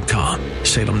salemnow.com.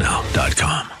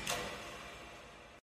 salemnow.com.